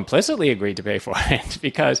 well, you implicitly agreed to pay for it,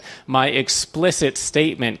 because my explicit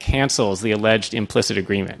statement cancels the alleged implicit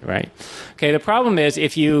agreement, right? Okay, the problem is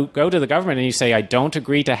if you go to the government and you say, I don't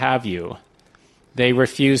agree to have you, they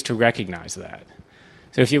refuse to recognize that.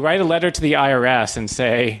 So if you write a letter to the IRS and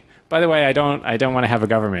say, by the way, I don't want to have a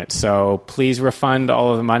government, so please refund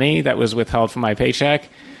all of the money that was withheld from my paycheck,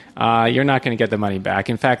 you're not going to get the money back.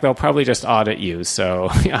 In fact, they'll probably just audit you,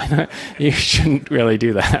 so you shouldn't really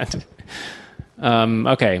do that.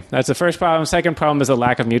 Okay, that's the first problem. Second problem is the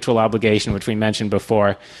lack of mutual obligation, which we mentioned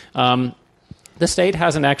before. The state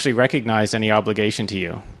hasn't actually recognized any obligation to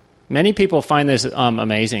you. Many people find this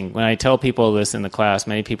amazing. When I tell people this in the class,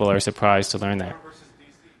 many people are surprised to learn that.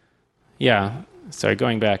 Yeah, sorry,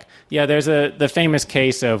 going back. Yeah, there's the famous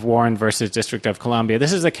case of Warren versus District of Columbia.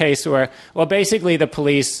 This is a case where, well, basically the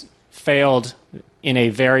police failed in a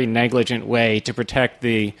very negligent way to protect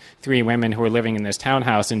the 3 women who were living in this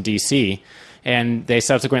townhouse in D.C., and they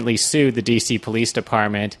subsequently sued the D.C. Police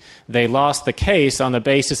Department. They lost the case on the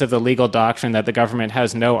basis of the legal doctrine that the government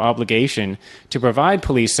has no obligation to provide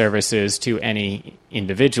police services to any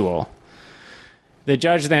individual. The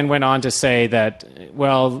judge then went on to say that,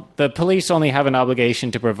 well, the police only have an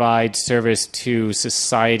obligation to provide service to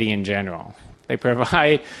society in general. They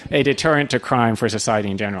provide a deterrent to crime for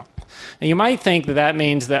society in general. And you might think that that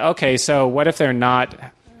means that, okay, so what if they're not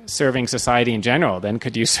serving society in general? Then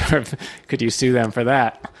could you sue them for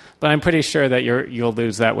that? But I'm pretty sure that you'll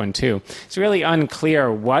lose that one too. It's really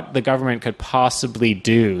unclear what the government could possibly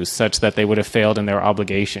do such that they would have failed in their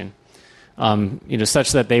obligation.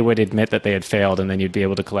 Such that they would admit that they had failed, and then you'd be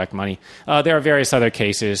able to collect money. There are various other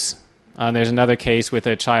cases. There's another case with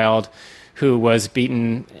a child who was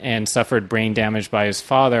beaten and suffered brain damage by his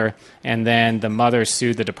father, and then the mother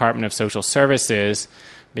sued the Department of Social Services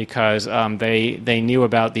because they knew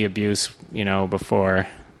about the abuse, before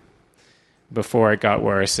it got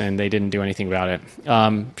worse, and they didn't do anything about it.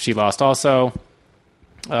 She lost also.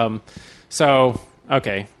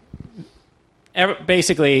 Okay.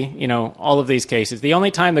 Basically, all of these cases, the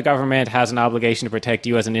only time the government has an obligation to protect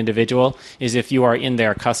you as an individual is if you are in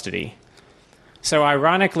their custody. So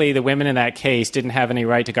ironically, the women in that case didn't have any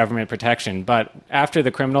right to government protection, but after the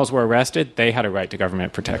criminals were arrested, they had a right to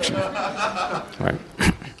government protection. Right.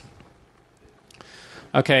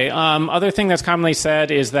 Okay, other thing that's commonly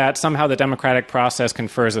said is that somehow the democratic process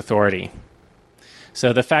confers authority.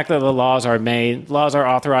 So the fact that the laws are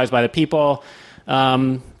authorized by the people,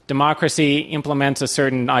 democracy implements a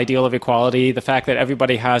certain ideal of equality. The fact that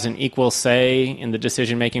everybody has an equal say in the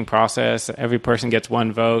decision-making process, every person gets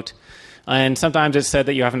one vote. And sometimes it's said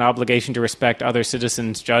that you have an obligation to respect other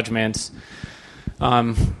citizens' judgments,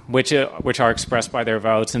 which are expressed by their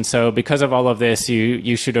votes. And so because of all of this,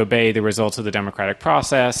 you should obey the results of the democratic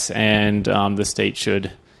process, and the state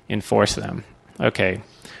should enforce them. Okay,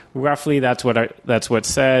 roughly that's what's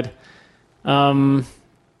said.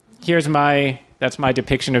 That's my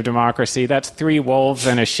depiction of democracy. That's 3 wolves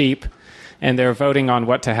and a sheep, and they're voting on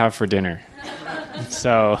what to have for dinner.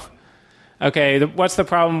 So, okay, what's the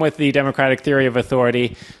problem with the democratic theory of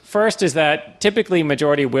authority? First is that typically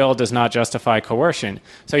majority will does not justify coercion.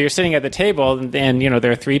 So you're sitting at the table, and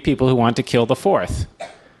there are 3 people who want to kill the 4th.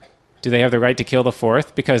 Do they have the right to kill the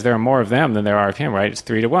 4th? Because there are more of them than there are of him, right? It's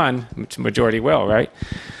 3-1, majority will, right?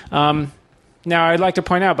 Now, I'd like to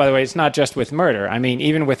point out, by the way, it's not just with murder. I mean,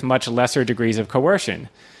 even with much lesser degrees of coercion.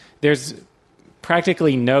 There's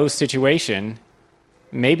practically no situation,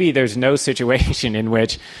 maybe there's no situation in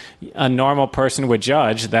which a normal person would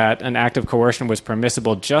judge that an act of coercion was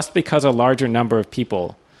permissible just because a larger number of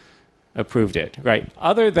people approved it, right?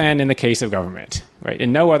 Other than in the case of government, right?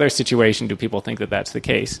 In no other situation do people think that that's the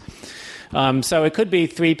case. So it could be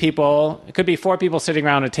 4 people sitting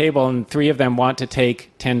around a table, and 3 of them want to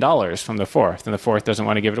take $10 from the 4th, and the 4th doesn't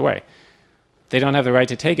want to give it away. They don't have the right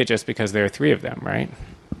to take it just because there are 3 of them, right?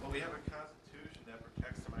 Well, we have a constitution that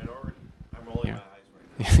protects the minority. I'm rolling my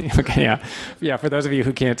eyes right now. Okay, yeah. For those of you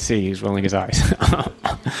who can't see, he's rolling his eyes.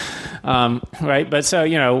 Right, but so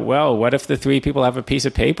what if the 3 people have a piece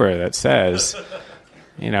of paper that says,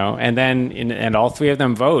 And then and all three of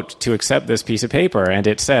them vote to accept this piece of paper, and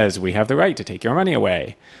it says, we have the right to take your money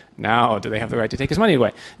away. Now, do they have the right to take his money away?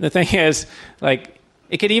 And the thing is,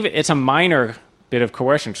 it's a minor bit of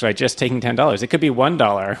coercion, right? Just taking $10. It could be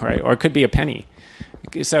 $1, right? Or it could be a penny.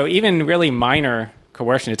 So even really minor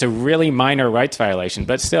coercion, it's a really minor rights violation,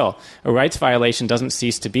 but still, a rights violation doesn't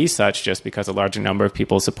cease to be such just because a larger number of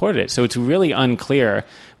people supported it. So it's really unclear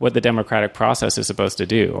what the democratic process is supposed to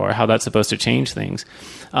do or how that's supposed to change things.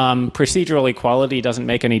 Procedural equality doesn't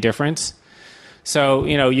make any difference. So,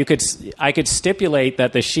 I could stipulate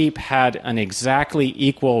that the sheep had an exactly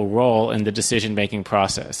equal role in the decision-making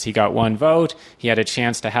process. He got one vote. He had a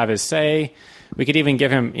chance to have his say. We could even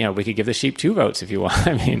give him, we could give the sheep 2 votes if you want.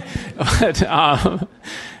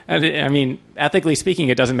 Ethically speaking,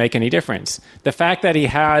 it doesn't make any difference. The fact that he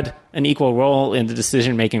had an equal role in the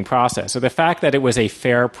decision-making process, or the fact that it was a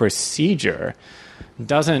fair procedure,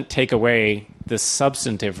 doesn't take away the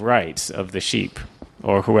substantive rights of the sheep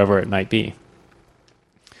or whoever it might be.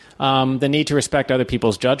 The need to respect other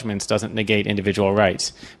people's judgments doesn't negate individual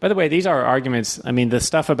rights. By the way, these are arguments, the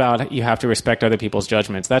stuff about you have to respect other people's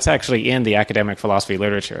judgments, that's actually in the academic philosophy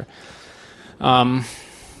literature.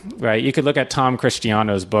 Right? You could look at Tom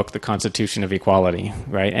Cristiano's book, The Constitution of Equality,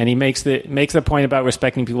 right? And he makes the point about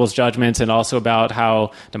respecting people's judgments and also about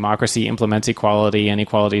how democracy implements equality, and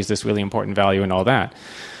equality is this really important value and all that.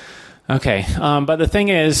 Okay, but the thing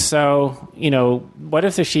is, what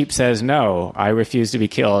if the sheep says, no, I refuse to be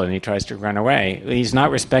killed, and he tries to run away? He's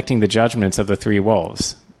not respecting the judgments of the 3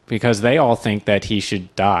 wolves, because they all think that he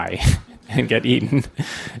should die and get eaten,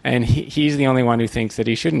 and he's the only one who thinks that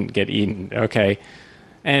he shouldn't get eaten, okay?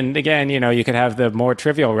 And again, you could have the more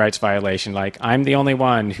trivial rights violation, like, I'm the only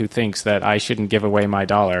one who thinks that I shouldn't give away my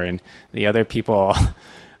 $1, and the other people,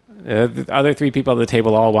 the other 3 people at the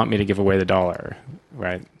table all want me to give away the $1,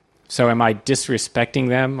 right? So am I disrespecting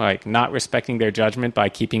them, like not respecting their judgment by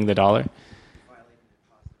keeping the $1?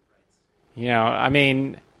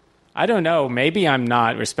 I don't know. Maybe I'm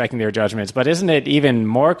not respecting their judgments, but isn't it even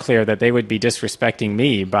more clear that they would be disrespecting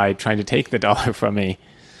me by trying to take the $1 from me?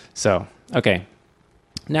 So, okay.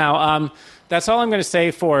 Now, that's all I'm going to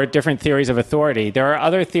say for different theories of authority. There are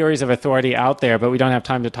other theories of authority out there, but we don't have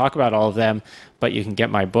time to talk about all of them, but you can get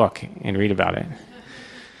my book and read about it.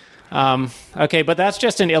 Okay, but that's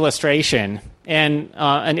just an illustration, and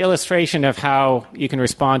an illustration of how you can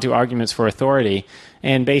respond to arguments for authority,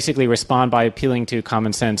 and basically respond by appealing to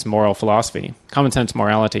common sense moral philosophy, common sense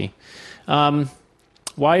morality.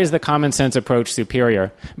 Why is the common sense approach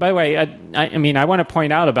superior? By the way, I want to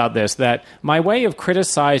point out about this that my way of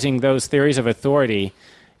criticizing those theories of authority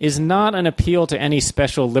is not an appeal to any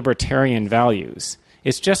special libertarian values.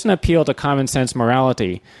 It's just an appeal to common sense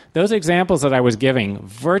morality. Those examples that I was giving,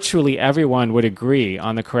 virtually everyone would agree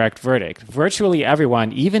on the correct verdict. Virtually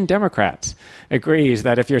everyone, even Democrats, agrees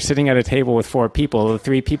that if you're sitting at a table with 4 people, the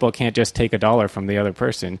 3 people can't just take $1 from the other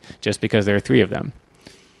person just because there are 3 of them.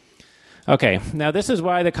 Okay, now this is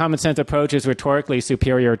why the common sense approach is rhetorically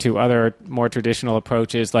superior to other more traditional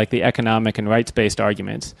approaches like the economic and rights-based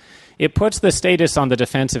arguments. It puts the statists on the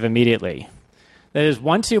defensive immediately. That is,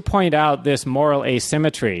 once you point out this moral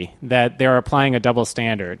asymmetry, that they're applying a double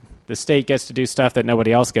standard, the state gets to do stuff that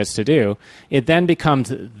nobody else gets to do, it then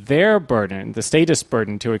becomes their burden, the statist's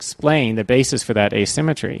burden, to explain the basis for that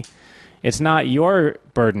asymmetry. It's not your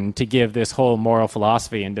burden to give this whole moral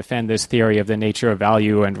philosophy and defend this theory of the nature of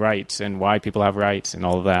value and rights and why people have rights and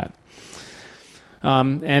all of that.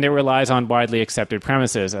 And it relies on widely accepted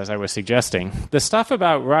premises, as I was suggesting. The stuff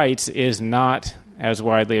about rights is not as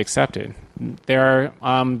widely accepted.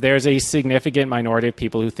 There's a significant minority of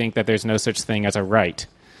people who think that there's no such thing as a right,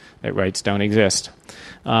 that rights don't exist.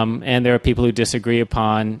 And there are people who disagree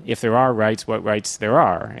upon, if there are rights, what rights there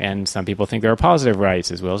are. And some people think there are positive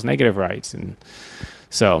rights as well as negative rights. And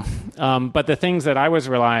so, but the things that I was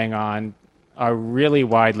relying on are really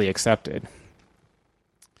widely accepted.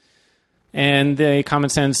 And the common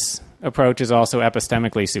sense approach is also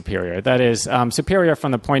epistemically superior. That is, superior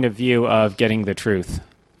from the point of view of getting the truth.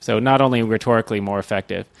 So not only rhetorically more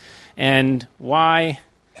effective. And why?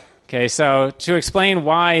 Okay, so to explain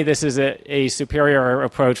why this is a superior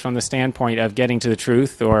approach from the standpoint of getting to the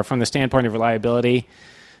truth or from the standpoint of reliability,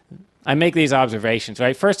 I make these observations,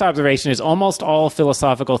 right? First observation is almost all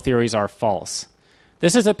philosophical theories are false.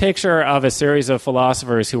 This is a picture of a series of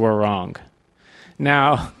philosophers who were wrong.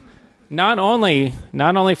 Now, not only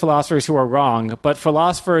philosophers who were wrong, but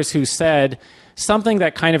philosophers who said something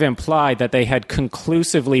that kind of implied that they had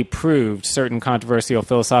conclusively proved certain controversial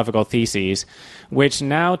philosophical theses, which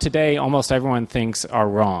now today almost everyone thinks are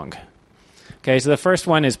wrong. Okay, so the first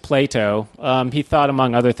one is Plato. He thought,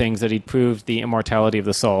 among other things, that he'd proved the immortality of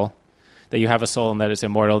the soul, that you have a soul and that it's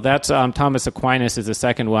immortal. That's Thomas Aquinas is the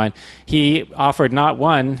second one. He offered not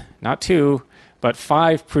one, not two, but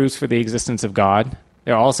 5 proofs for the existence of God.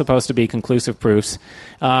 They're all supposed to be conclusive proofs.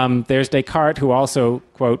 There's Descartes, who also,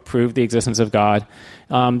 quote, proved the existence of God.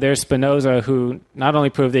 There's Spinoza, who not only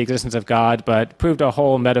proved the existence of God, but proved a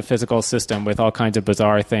whole metaphysical system with all kinds of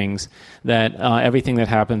bizarre things, that everything that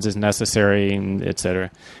happens is necessary, etc.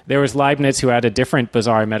 There was Leibniz, who had a different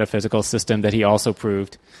bizarre metaphysical system that he also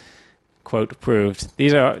proved. Quote, proved.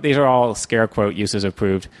 These are all scare quote uses of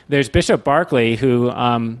proved. There's Bishop Berkeley, who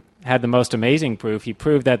had the most amazing proof. He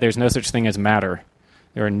proved that there's no such thing as matter.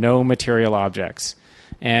 There are no material objects.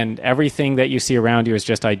 And everything that you see around you is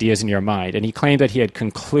just ideas in your mind. And he claimed that he had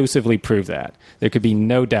conclusively proved that. There could be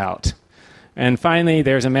no doubt. And finally,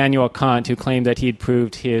 there's Immanuel Kant, who claimed that he'd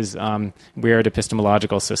proved his weird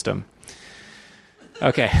epistemological system.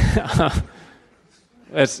 Okay.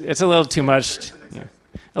 It's a little too much,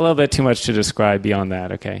 a little bit too much to describe beyond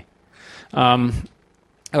that, okay? All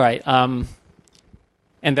right. And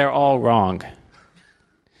they're all wrong.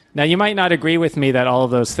 Now, you might not agree with me that all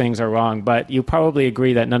of those things are wrong, but you probably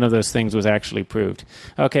agree that none of those things was actually proved.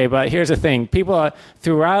 Okay, but here's the thing. People,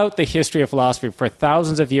 throughout the history of philosophy, for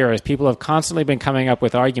thousands of years, people have constantly been coming up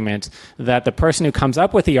with arguments that the person who comes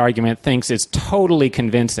up with the argument thinks is totally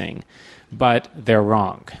convincing, but they're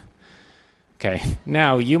wrong. Okay,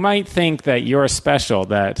 now, you might think that you're special,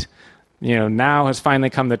 that now has finally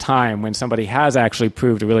come the time when somebody has actually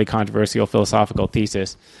proved a really controversial philosophical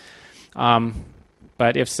thesis.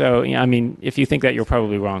 But if so, if you think that, you're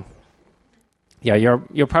probably wrong. Yeah,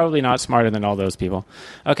 you're probably not smarter than all those people.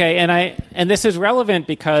 Okay, and this is relevant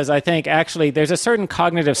because I think actually there's a certain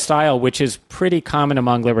cognitive style which is pretty common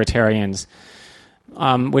among libertarians,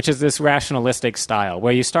 which is this rationalistic style,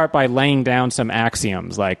 where you start by laying down some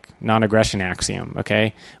axioms, like non-aggression axiom,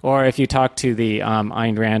 okay? Or if you talk to the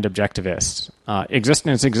Ayn Rand objectivists,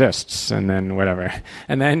 existence exists, and then whatever.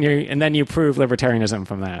 And then you prove libertarianism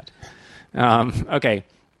from that. Okay.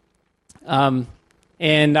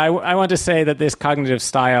 And I want to say that this cognitive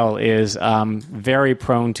style is very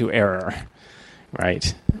prone to error,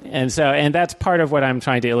 right? And that's part of what I'm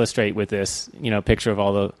trying to illustrate with this, picture of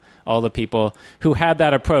all the people who had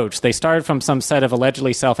that approach. They started from some set of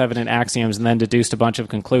allegedly self-evident axioms and then deduced a bunch of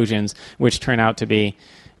conclusions, which turn out to be,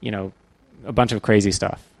 a bunch of crazy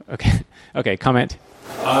stuff. Okay. Okay. Comment.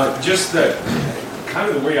 Just that, kind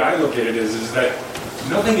of the way I look at it is that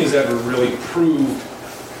nothing is ever really proved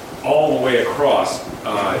all the way across.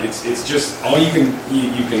 It's just all you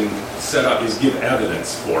can set up is give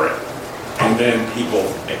evidence for it, and then people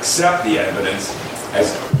accept the evidence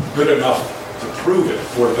as good enough to prove it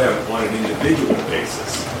for them on an individual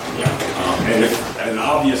basis. And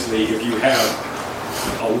obviously, if you have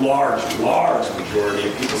a large majority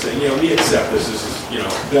of people saying, we accept this is,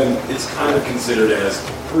 then it's kind of considered as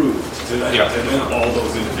proved to them, all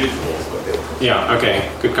those individuals. Yeah, okay,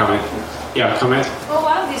 good comment. Yeah, comment? Well, a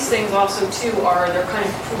lot of these things also, too, they're kind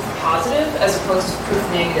of proof positive as opposed to proof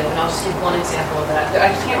negative. And I'll just give one example of that.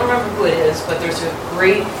 I can't remember who it is, but there's a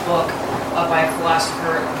great book by a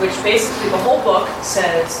philosopher, which basically the whole book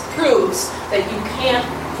proves that you can't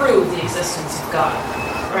prove the existence of God.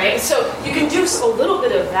 Right? So you can do a little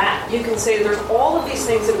bit of that. You can say there's all of these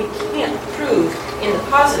things that we can't prove in the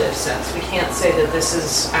positive sense. We can't say that this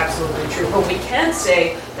is absolutely true, but we can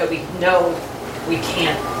say that we know we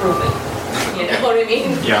can't prove it. You know what I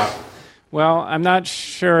mean? Yeah. Well, I'm not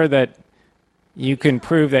sure that you can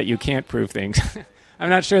prove that you can't prove things. I'm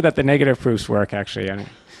not sure that the negative proofs work, actually.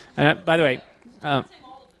 By the way,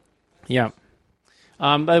 yeah.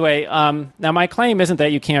 By the way, now my claim isn't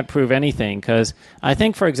that you can't prove anything, because I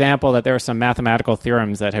think, for example, that there are some mathematical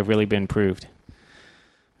theorems that have really been proved.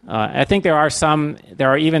 I think there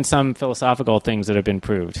are even some philosophical things that have been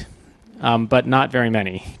proved, but not very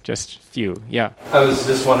many, just few. Yeah. I was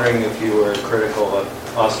just wondering if you were critical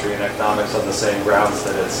of Austrian economics on the same grounds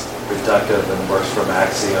that it's reductive and works from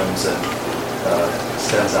axioms and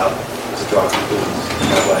stands out to draw conclusions in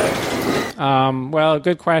that way. Well,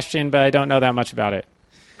 good question, but I don't know that much about it.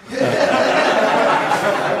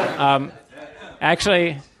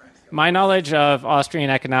 Actually, my knowledge of Austrian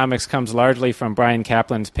economics comes largely from Brian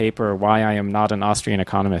Kaplan's paper, Why I Am Not an Austrian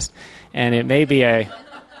Economist, and it may be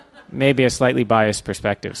a slightly biased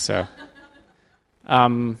perspective. So,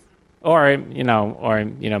 or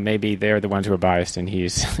maybe they're the ones who are biased, and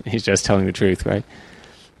he's just telling the truth, right?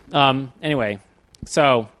 Anyway,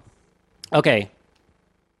 so okay.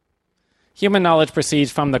 Human knowledge proceeds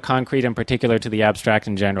from the concrete in particular to the abstract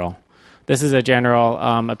in general. This is a general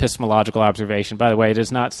epistemological observation. By the way, it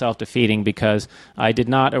is not self-defeating because I did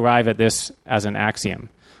not arrive at this as an axiom.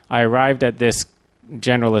 I arrived at this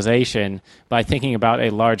generalization by thinking about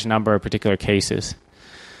a large number of particular cases.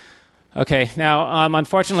 Okay, now,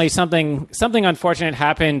 unfortunately, something unfortunate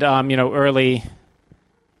happened, early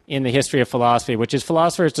in the history of philosophy, which is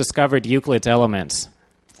philosophers discovered Euclid's Elements,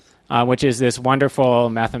 which is this wonderful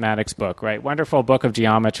mathematics book, right? Wonderful book of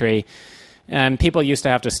geometry, and people used to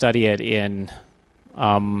have to study it in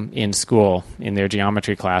school, in their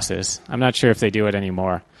geometry classes. I'm not sure if they do it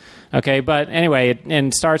anymore. Okay, but anyway,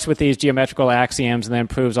 it starts with these geometrical axioms and then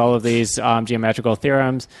proves all of these geometrical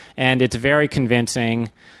theorems, and it's very convincing.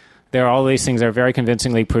 There are all these things that are very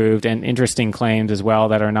convincingly proved and interesting claims as well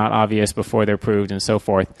that are not obvious before they're proved and so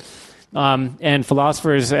forth. And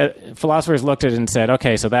philosophers looked at it and said,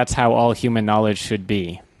 okay, so that's how all human knowledge should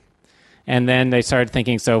be. And then they started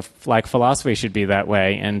thinking, so like philosophy should be that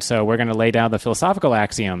way. And so we're going to lay down the philosophical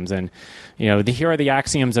axioms. And, here are the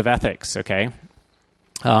axioms of ethics, okay?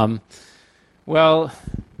 So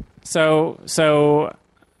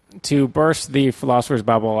to burst the philosopher's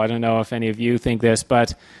bubble, I don't know if any of you think this,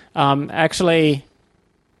 but actually,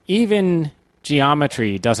 even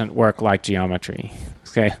geometry doesn't work like geometry.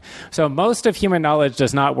 Okay, so most of human knowledge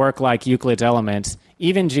does not work like Euclid's Elements.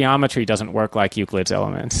 Even geometry doesn't work like Euclid's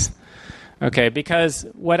Elements. Okay, because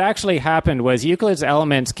what actually happened was Euclid's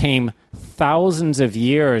Elements came thousands of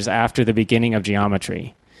years after the beginning of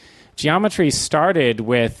geometry. Geometry started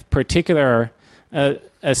with a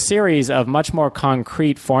series of much more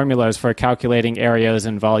concrete formulas for calculating areas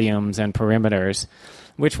and volumes and perimeters,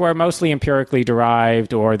 which were mostly empirically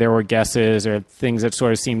derived, or there were guesses or things that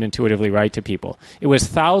sort of seemed intuitively right to people. It was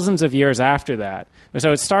thousands of years after that.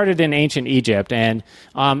 So it started in ancient Egypt, and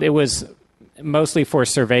it was mostly for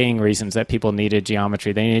surveying reasons that people needed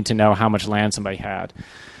geometry. They needed to know how much land somebody had.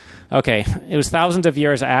 Okay, it was thousands of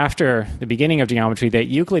years after the beginning of geometry that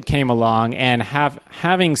Euclid came along, and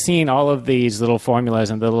having seen all of these little formulas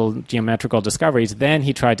and little geometrical discoveries, then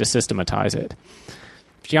he tried to systematize it.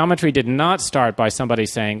 Geometry did not start by somebody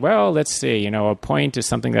saying, well, let's see, a point is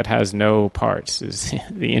something that has no parts, is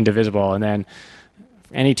the indivisible, and then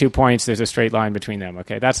any 2 points, there's a straight line between them.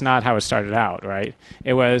 Okay, that's not how it started out, right?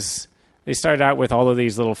 They started out with all of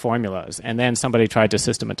these little formulas, and then somebody tried to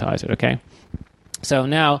systematize it, okay? So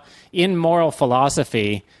now, in moral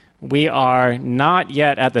philosophy, we are not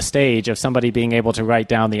yet at the stage of somebody being able to write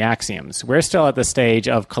down the axioms. We're still at the stage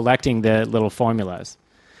of collecting the little formulas.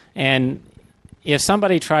 And if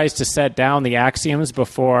somebody tries to set down the axioms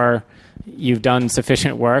before you've done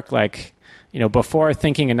sufficient work, like, before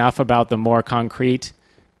thinking enough about the more concrete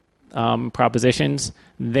propositions,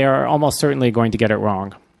 they're almost certainly going to get it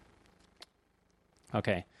wrong.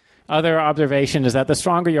 Okay. Other observation is that the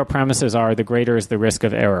stronger your premises are, the greater is the risk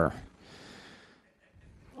of error.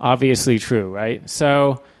 Obviously true, right?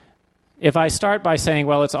 So if I start by saying,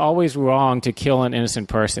 well, it's always wrong to kill an innocent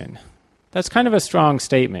person, that's kind of a strong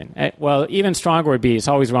statement. Well, even stronger would be it's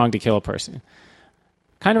always wrong to kill a person.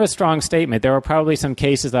 Kind of a strong statement. There are probably some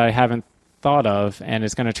cases that I haven't thought of, and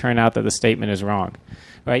it's going to turn out that the statement is wrong.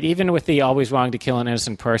 Right? Even with the always wrong to kill an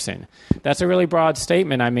innocent person. That's a really broad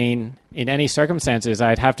statement. I mean, in any circumstances,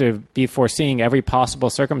 I'd have to be foreseeing every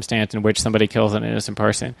possible circumstance in which somebody kills an innocent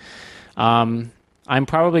person. I'm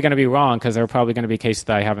probably going to be wrong because there are probably going to be cases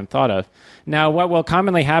that I haven't thought of. Now, what will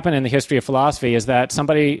commonly happen in the history of philosophy is that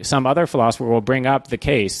some other philosopher will bring up the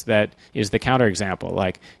case that is the counterexample.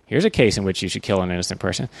 Like, here's a case in which you should kill an innocent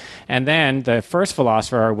person. And then the first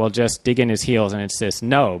philosopher will just dig in his heels and insist,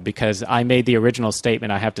 no, because I made the original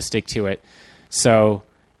statement, I have to stick to it. So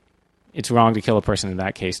it's wrong to kill a person in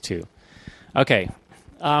that case too. Okay,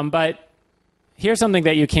 but here's something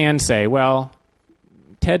that you can say. Well,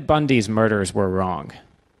 Ted Bundy's murders were wrong.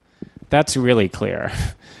 That's really clear.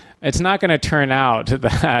 It's not going to turn out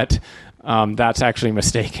that that's actually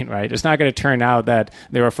mistaken, right? It's not going to turn out that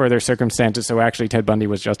there were further circumstances, so actually Ted Bundy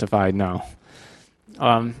was justified. No.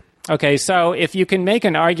 Okay, so if you can make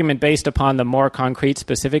an argument based upon the more concrete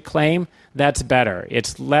specific claim, that's better.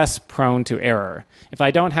 It's less prone to error. If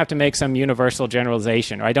I don't have to make some universal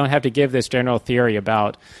generalization, or I don't have to give this general theory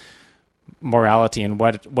about morality and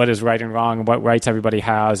what is right and wrong and what rights everybody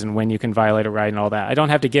has and when you can violate a right and all that. I don't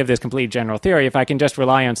have to give this complete general theory. If I can just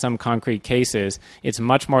rely on some concrete cases, it's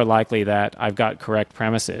much more likely that I've got correct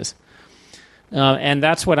premises. And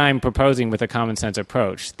that's what I'm proposing with a common sense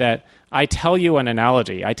approach, that I tell you an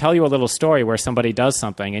analogy. I tell you a little story where somebody does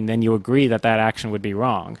something and then you agree that that action would be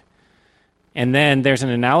wrong. And then there's an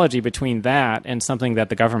analogy between that and something that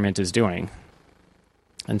the government is doing.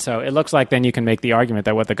 And so it looks like then you can make the argument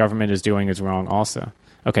that what the government is doing is wrong also.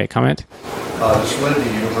 Okay, comment? Just related to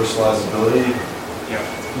universalizability,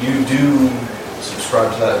 you do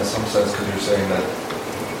subscribe to that in some sense because you're saying that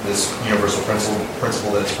this universal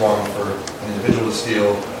principle that it's wrong for an individual to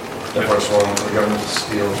steal, therefore it's wrong for the government to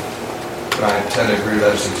steal. And I tend to agree with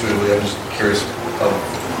that just intuitively. I'm just curious of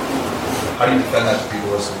how do you defend that to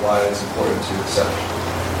people as to why it's important to accept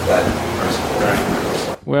that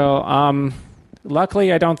principle? Well,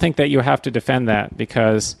 luckily I don't think that you have to defend that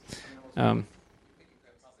because, I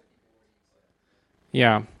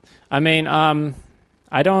mean,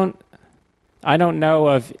 I don't know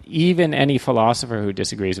of even any philosopher who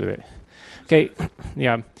disagrees with it. Okay,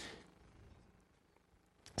 yeah.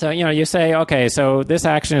 So, you say, okay, so this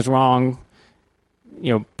action is wrong.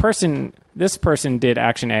 This person did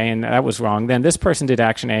action A and that was wrong. Then this person did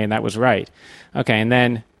action A and that was right. Okay, and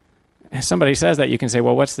then somebody says that, you can say,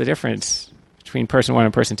 well, what's the difference between person 1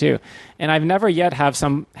 and person 2? And I've never yet had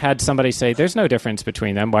somebody say, there's no difference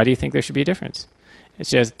between them. Why do you think there should be a difference? It's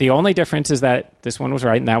just the only difference is that this one was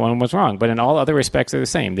right and that one was wrong. But in all other respects, they're the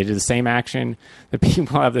same. They did the same action. The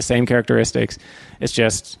people have the same characteristics. It's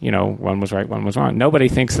just, one was right, one was wrong. Nobody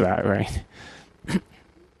thinks that, right?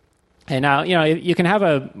 And now, you can have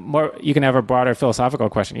a broader philosophical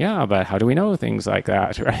question. Yeah, but how do we know things like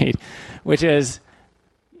that, right? Which is,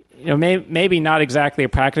 maybe not exactly a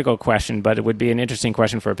practical question, but it would be an interesting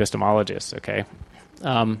question for epistemologists, okay?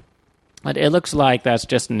 But it looks like that's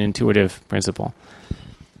just an intuitive principle.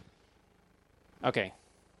 Okay.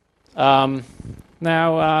 Now,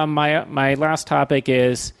 my last topic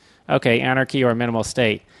is, anarchy or minimal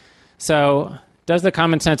state. So, does the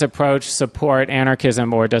common sense approach support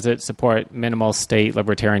anarchism or does it support minimal state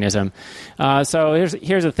libertarianism? So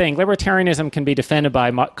here's the thing. Libertarianism can be defended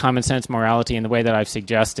by common sense morality in the way that I've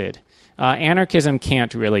suggested. Anarchism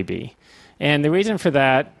can't really be. And the reason for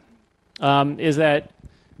that is that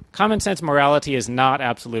common sense morality is not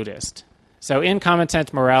absolutist. So in common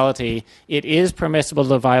sense morality, it is permissible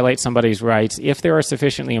to violate somebody's rights if there are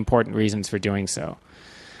sufficiently important reasons for doing so,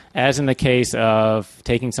 as in the case of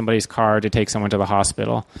taking somebody's car to take someone to the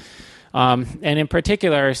hospital. And in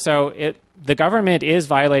particular, the government is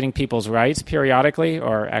violating people's rights periodically,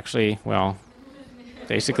 or actually,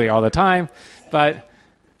 basically all the time. But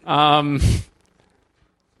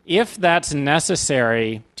if that's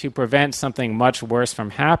necessary to prevent something much worse from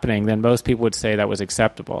happening, then most people would say that was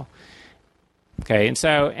acceptable. Okay,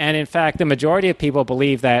 and in fact, the majority of people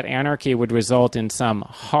believe that anarchy would result in some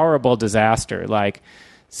horrible disaster, like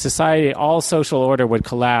society, all social order would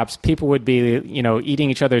collapse. People would be, eating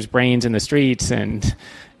each other's brains in the streets, and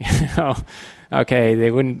they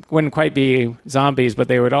wouldn't quite be zombies, but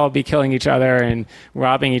they would all be killing each other and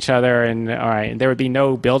robbing each other, and there would be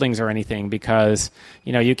no buildings or anything because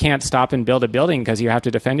you can't stop and build a building because you have to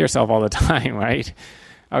defend yourself all the time, right?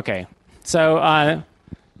 Okay, so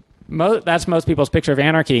that's most people's picture of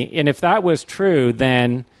anarchy, and if that was true,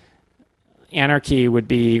 then anarchy would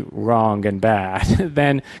be wrong and bad.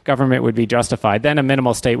 Then government would be justified. Then a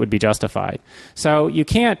minimal state would be justified. So you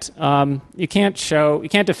can't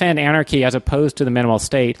defend anarchy as opposed to the minimal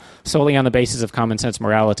state solely on the basis of common sense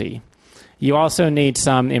morality. You also need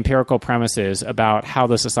some empirical premises about how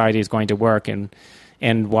the society is going to work and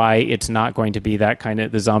why it's not going to be that kind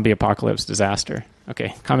of the zombie apocalypse disaster.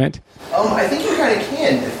 Okay, comment? I think you kind of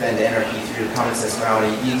can defend anarchy through common sense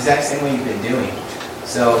morality the exact same way you've been doing.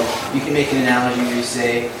 So you can make an analogy where you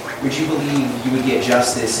say, would you believe you would get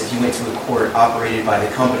justice if you went to a court operated by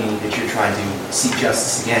the company that you're trying to seek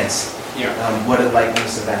justice against? Yeah. What are the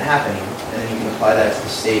likeliness of that happening? And then you can apply that to the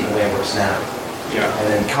state and the way it works now. Yeah. And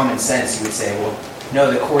then common sense, you would say, well,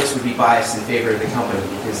 no, the courts would be biased in favor of the company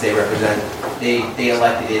because they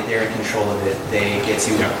elected it, they're in control of it, they get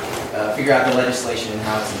to figure out the legislation and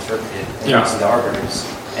how it's interpreted, and also the arbiters.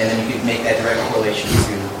 And then you could make that direct correlation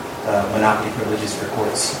to monopoly privileges for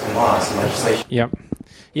courts and laws and legislation. Yep.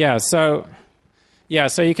 So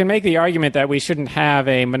you can make the argument that we shouldn't have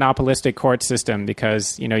a monopolistic court system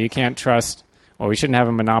because, you can't trust, or we shouldn't have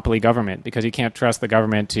a monopoly government because you can't trust the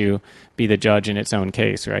government to be the judge in its own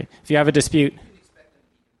case, right? If you have a dispute,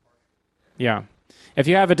 if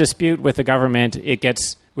you have a dispute with the government, it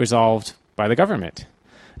gets resolved by the government.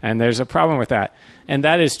 And there's a problem with that. And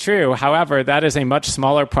that is true. However, that is a much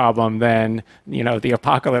smaller problem than, the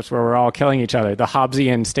apocalypse where we're all killing each other, the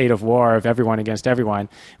Hobbesian state of war of everyone against everyone,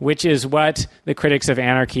 which is what the critics of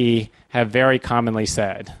anarchy have very commonly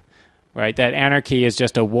said, right? That anarchy is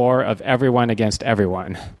just a war of everyone against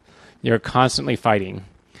everyone. You're constantly fighting.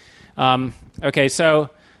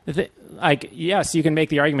 Yes, you can make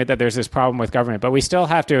the argument that there's this problem with government, but we still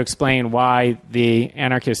have to explain why the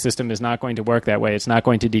anarchist system is not going to work that way. It's not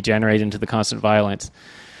going to degenerate into the constant violence.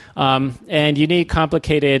 And you need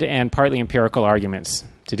complicated and partly empirical arguments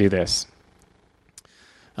to do this.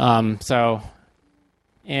 And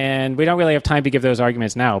we don't really have time to give those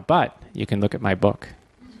arguments now, but you can look at my book.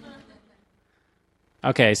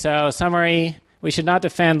 Okay, so summary. We should not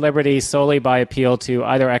defend liberty solely by appeal to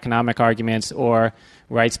either economic arguments or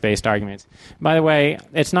rights-based arguments. By the way,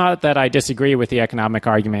 it's not that I disagree with the economic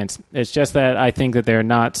arguments. It's just that I think that they're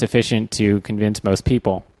not sufficient to convince most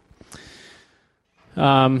people.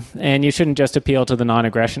 And you shouldn't just appeal to the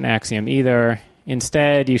non-aggression axiom either.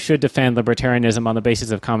 Instead, you should defend libertarianism on the basis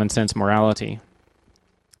of common sense morality.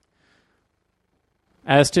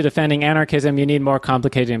 As to defending anarchism, you need more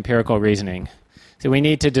complicated empirical reasoning. So we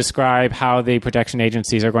need to describe how the protection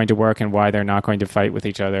agencies are going to work and why they're not going to fight with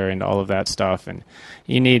each other and all of that stuff. And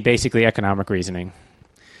you need basically economic reasoning.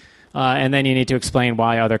 And then you need to explain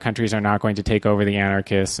why other countries are not going to take over the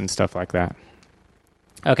anarchists and stuff like that.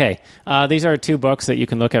 Okay, these are 2 books that you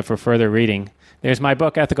can look at for further reading. There's my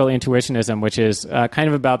book, Ethical Intuitionism, which is kind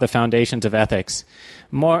of about the foundations of ethics.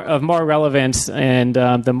 Of more relevance, and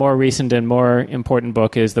the more recent and more important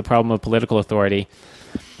book is The Problem of Political Authority,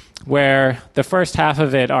 where the first half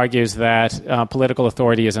of it argues that political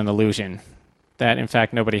authority is an illusion, that in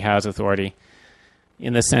fact nobody has authority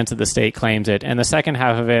in the sense that the state claims it. And the second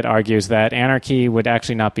half of it argues that anarchy would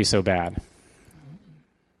actually not be so bad.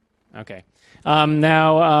 Okay. I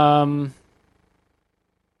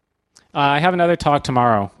have another talk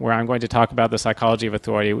tomorrow where I'm going to talk about the psychology of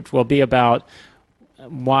authority, which will be about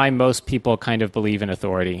why most people kind of believe in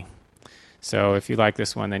authority. So if you like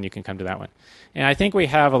this one, then you can come to that one. And I think we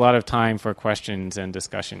have a lot of time for questions and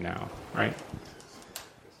discussion now, right?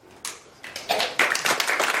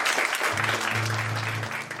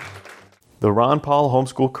 The Ron Paul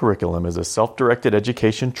Homeschool Curriculum is a self-directed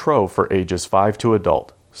education trove for ages 5 to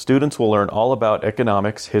adult. Students will learn all about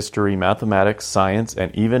economics, history, mathematics, science,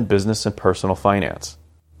 and even business and personal finance.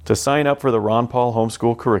 To sign up for the Ron Paul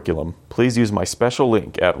Homeschool Curriculum, please use my special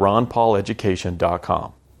link at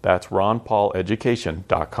ronpauleducation.com. That's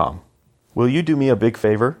ronpauleducation.com. Will you do me a big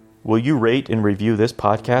favor? Will you rate and review this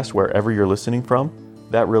podcast wherever you're listening from?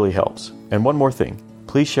 That really helps. And one more thing,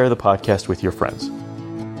 please share the podcast with your friends.